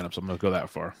cash lineup, so I'm going to go that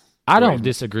far. I don't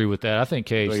disagree with that. I think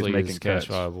KH Lee is cash cuts.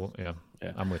 viable. Yeah,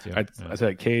 I'm with you. I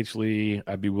said KH Lee,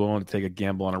 I'd be willing to take a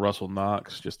gamble on a Russell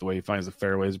Knox, just the way he finds the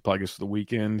fairways, probably gets for the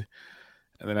weekend.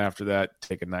 And then after that,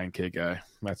 take a 9K guy.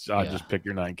 I'll just pick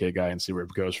your 9K guy and see where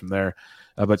it goes from there.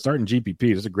 But starting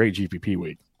GPP, it's a great GPP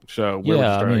week. So where would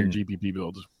you start your GPP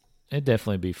builds? It'd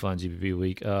definitely be fun GPP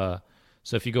week.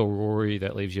 So if you go Rory,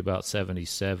 that leaves you about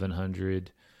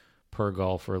 7,700 per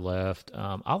golfer left.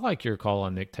 I like your call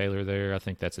on Nick Taylor there. I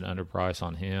think that's an underprice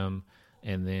on him.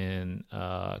 And then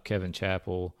Kevin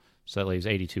Chappell, so that leaves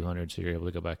 8,200, so you're able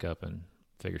to go back up and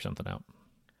figure something out.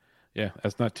 Yeah,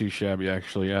 that's not too shabby,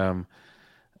 actually.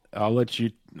 I'll let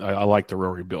you – I like the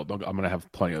Rory build. I'm going to have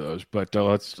plenty of those. But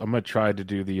I'm going to try to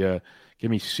do the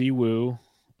give me Siwoo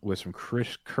with some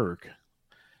Chris Kirk,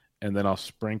 and then I'll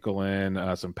sprinkle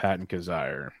in some Patton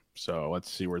Kazire. So let's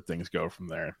see where things go from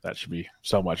there. That should be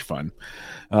so much fun.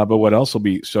 But what else will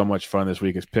be so much fun this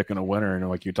week is picking a winner. And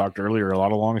like you talked earlier, a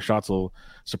lot of long shots will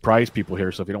surprise people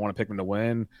here. So if you don't want to pick them to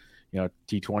win, T20,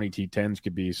 T10s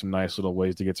could be some nice little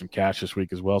ways to get some cash this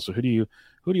week as well. So who do you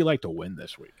like to win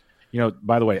this week?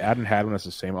 By the way, Adam Hadwin has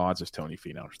the same odds as Tony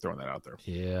Finau. Just throwing that out there.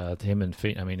 Yeah, him and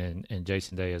and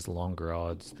Jason Day has longer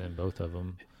odds than both of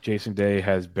them. Jason Day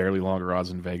has barely longer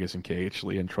odds in Vegas and KH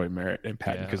Lee and Troy Merritt and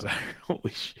Patton Kazire.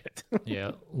 Holy shit.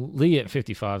 Yeah, Lee at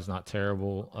 55 is not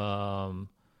terrible.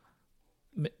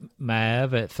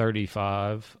 Mav at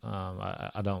 35.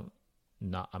 I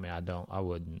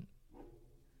wouldn't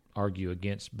argue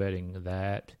against betting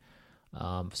that.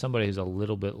 Somebody who's a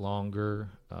little bit longer,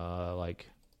 like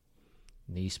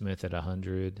Neesmith at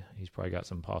 100. He's probably got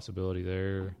some possibility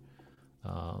there.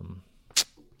 Bo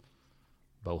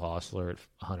Hostler at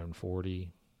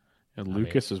 140. And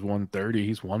Lucas is 130.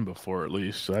 He's won before at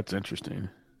least, so that's interesting.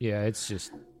 Yeah, it's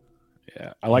just.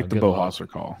 Yeah, I like the Bo luck. Hostler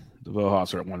call. The Bo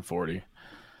Hostler at 140.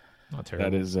 Not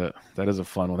terrible. That is a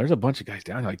fun one. There's a bunch of guys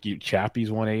down like you.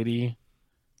 Chappie's 180.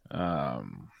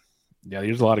 Yeah,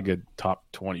 there's a lot of good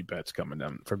top 20 bets coming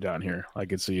down from down here. I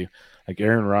could see like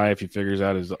Aaron Rye, if he figures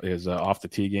out his off the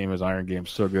tee game, his iron game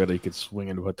so good, he could swing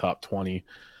into a top 20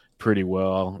 pretty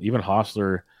well. Even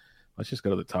Hostler, let's just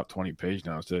go to the top 20 page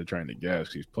now instead of trying to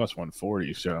guess. He's plus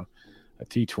 140, so a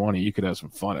T20, you could have some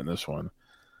fun in this one.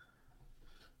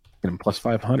 And plus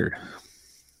 500.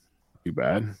 Too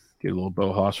bad. Get a little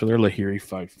Bo Hostler there. Lahiri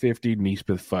 550,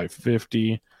 Neesmith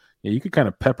 550. Yeah, you could kind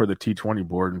of pepper the T20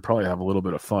 board and probably have a little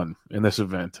bit of fun in this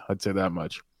event. I'd say that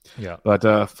much. Yeah.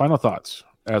 But final thoughts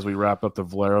as we wrap up the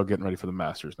Valero, getting ready for the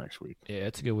Masters next week. Yeah,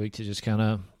 it's a good week to just kind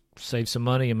of save some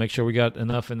money and make sure we got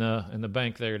enough in the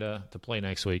bank there to play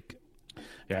next week.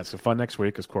 Yeah, it's a fun next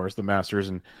week, of course, the Masters,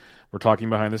 and we're talking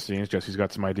behind the scenes. Jesse's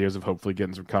got some ideas of hopefully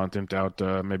getting some content out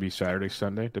maybe Saturday,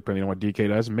 Sunday, depending on what DK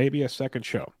does. Maybe a second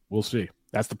show. We'll see.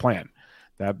 That's the plan.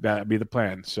 That'd be the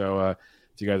plan. So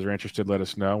if you guys are interested, let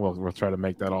us know. We'll try to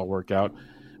make that all work out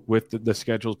with the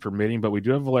schedules permitting. But we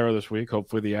do have Valero this week.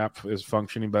 Hopefully the app is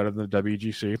functioning better than the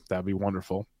WGC. That'd be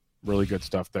wonderful. Really good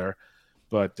stuff there.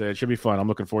 But it should be fun. I'm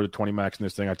looking forward to 20 max in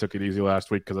this thing. I took it easy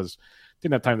last week because I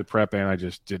didn't have time to prep, and I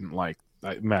just didn't like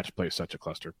match play is such a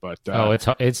cluster. But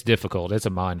it's difficult. It's a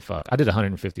mind fuck. I did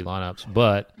 150 lineups,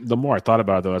 but the more I thought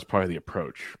about it, though, that's probably the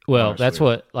approach. Well, honestly. That's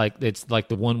what it's like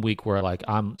the 1 week where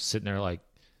I'm sitting there like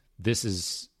this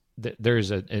is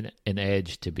there's an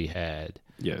edge to be had.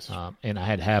 Yes. And I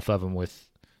had half of them with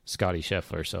Scotty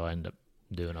Scheffler, so I ended up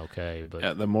doing okay. But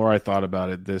yeah, the more I thought about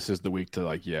it, this is the week to the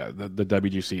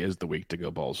WGC is the week to go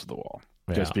balls to the wall.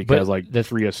 Yeah, just because the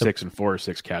 3 of 6 and 4 of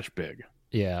 6 cash big.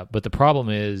 Yeah, but the problem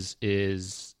is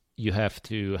you have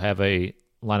to have a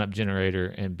lineup generator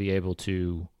and be able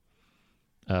to,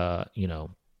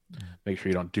 make sure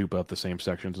you don't dupe up the same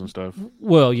sections and stuff.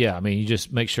 Well, yeah, I mean, you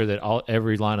just make sure that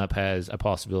every lineup has a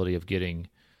possibility of getting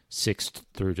 6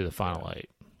 through to the final 8.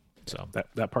 So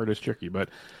that part is tricky, but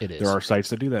it is. There are sites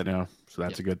that do that now, so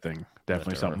that's a good thing.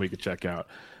 Definitely something we could check out.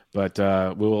 But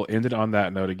we will end it on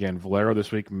that note. Again, Valero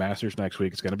this week, Masters next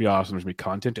week. It's going to be awesome. There's going to be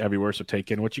content everywhere, so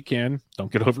take in what you can.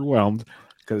 Don't get overwhelmed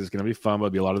because it's going to be fun, but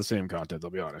it'll be a lot of the same content,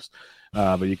 I'll be honest.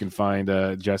 But you can find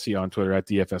Jesse on Twitter at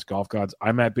DFS Golf Gods.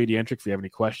 I'm at BDentric. If you have any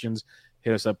questions,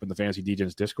 hit us up in the Fantasy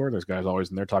DJs Discord. There's guys always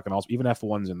in there talking also. Even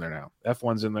F1's in there now.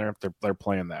 F1's in there. They're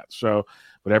playing that. So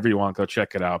whatever you want, go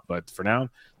check it out. But for now,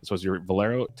 this was your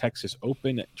Valero Texas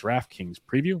Open DraftKings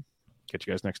preview. Catch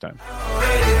you guys next time.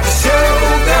 The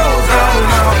show goes on.